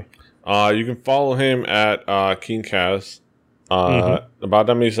 Mm-hmm. You can follow him at KeenCast.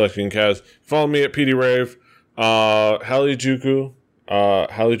 About.me/KeenCast. Follow me at PDRave. Harajuku.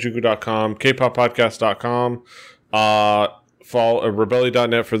 Harajuku.com. KPopPodcast.com. Follow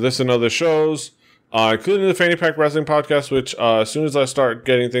Rebelli.net for this and other shows. Including the Fanny Pack Wrestling Podcast, which as soon as I start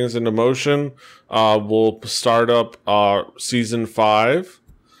getting things into motion, we'll start up season 5.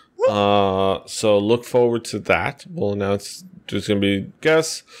 So look forward to that. We'll announce there's going to be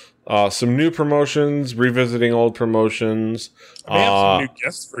guests, some new promotions, revisiting old promotions. We have some new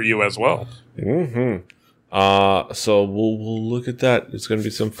guests for you as well. So we'll look at that. It's going to be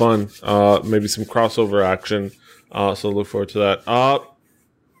some fun. Maybe some crossover action. So look forward to that.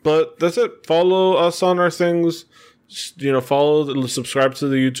 But that's it. Follow us on our things. Subscribe to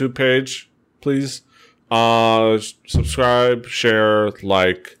the YouTube page, please. Subscribe, share,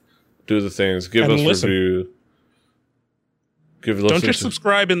 like, do the things. Give us review. Don't just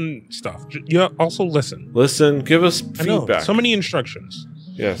subscribe and stuff. You also listen. Listen. Give us feedback. So many instructions.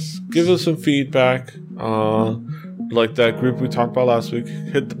 Yes. Give us some feedback. Like that group we talked about last week.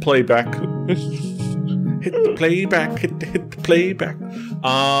 Hit the playback. Hit the playback. Hit the playback.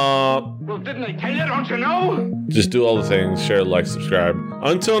 Well, didn't I tell you? Don't you know? Just do all the things. Share, like, subscribe.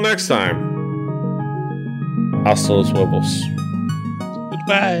 Until next time. Hasta los huevos.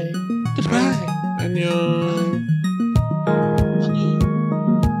 Goodbye. Goodbye. Annyeong.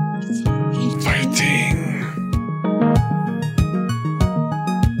 Fighting.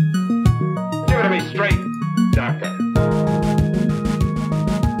 Give it to me straight, Doctor.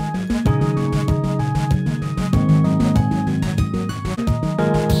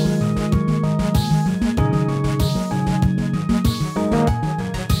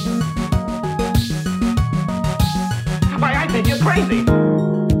 Why, I think you're crazy.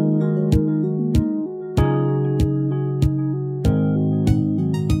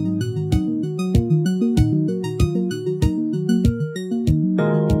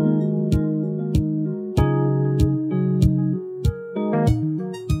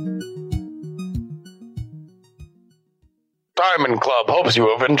 Diamond Club hopes you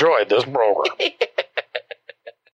have enjoyed this program.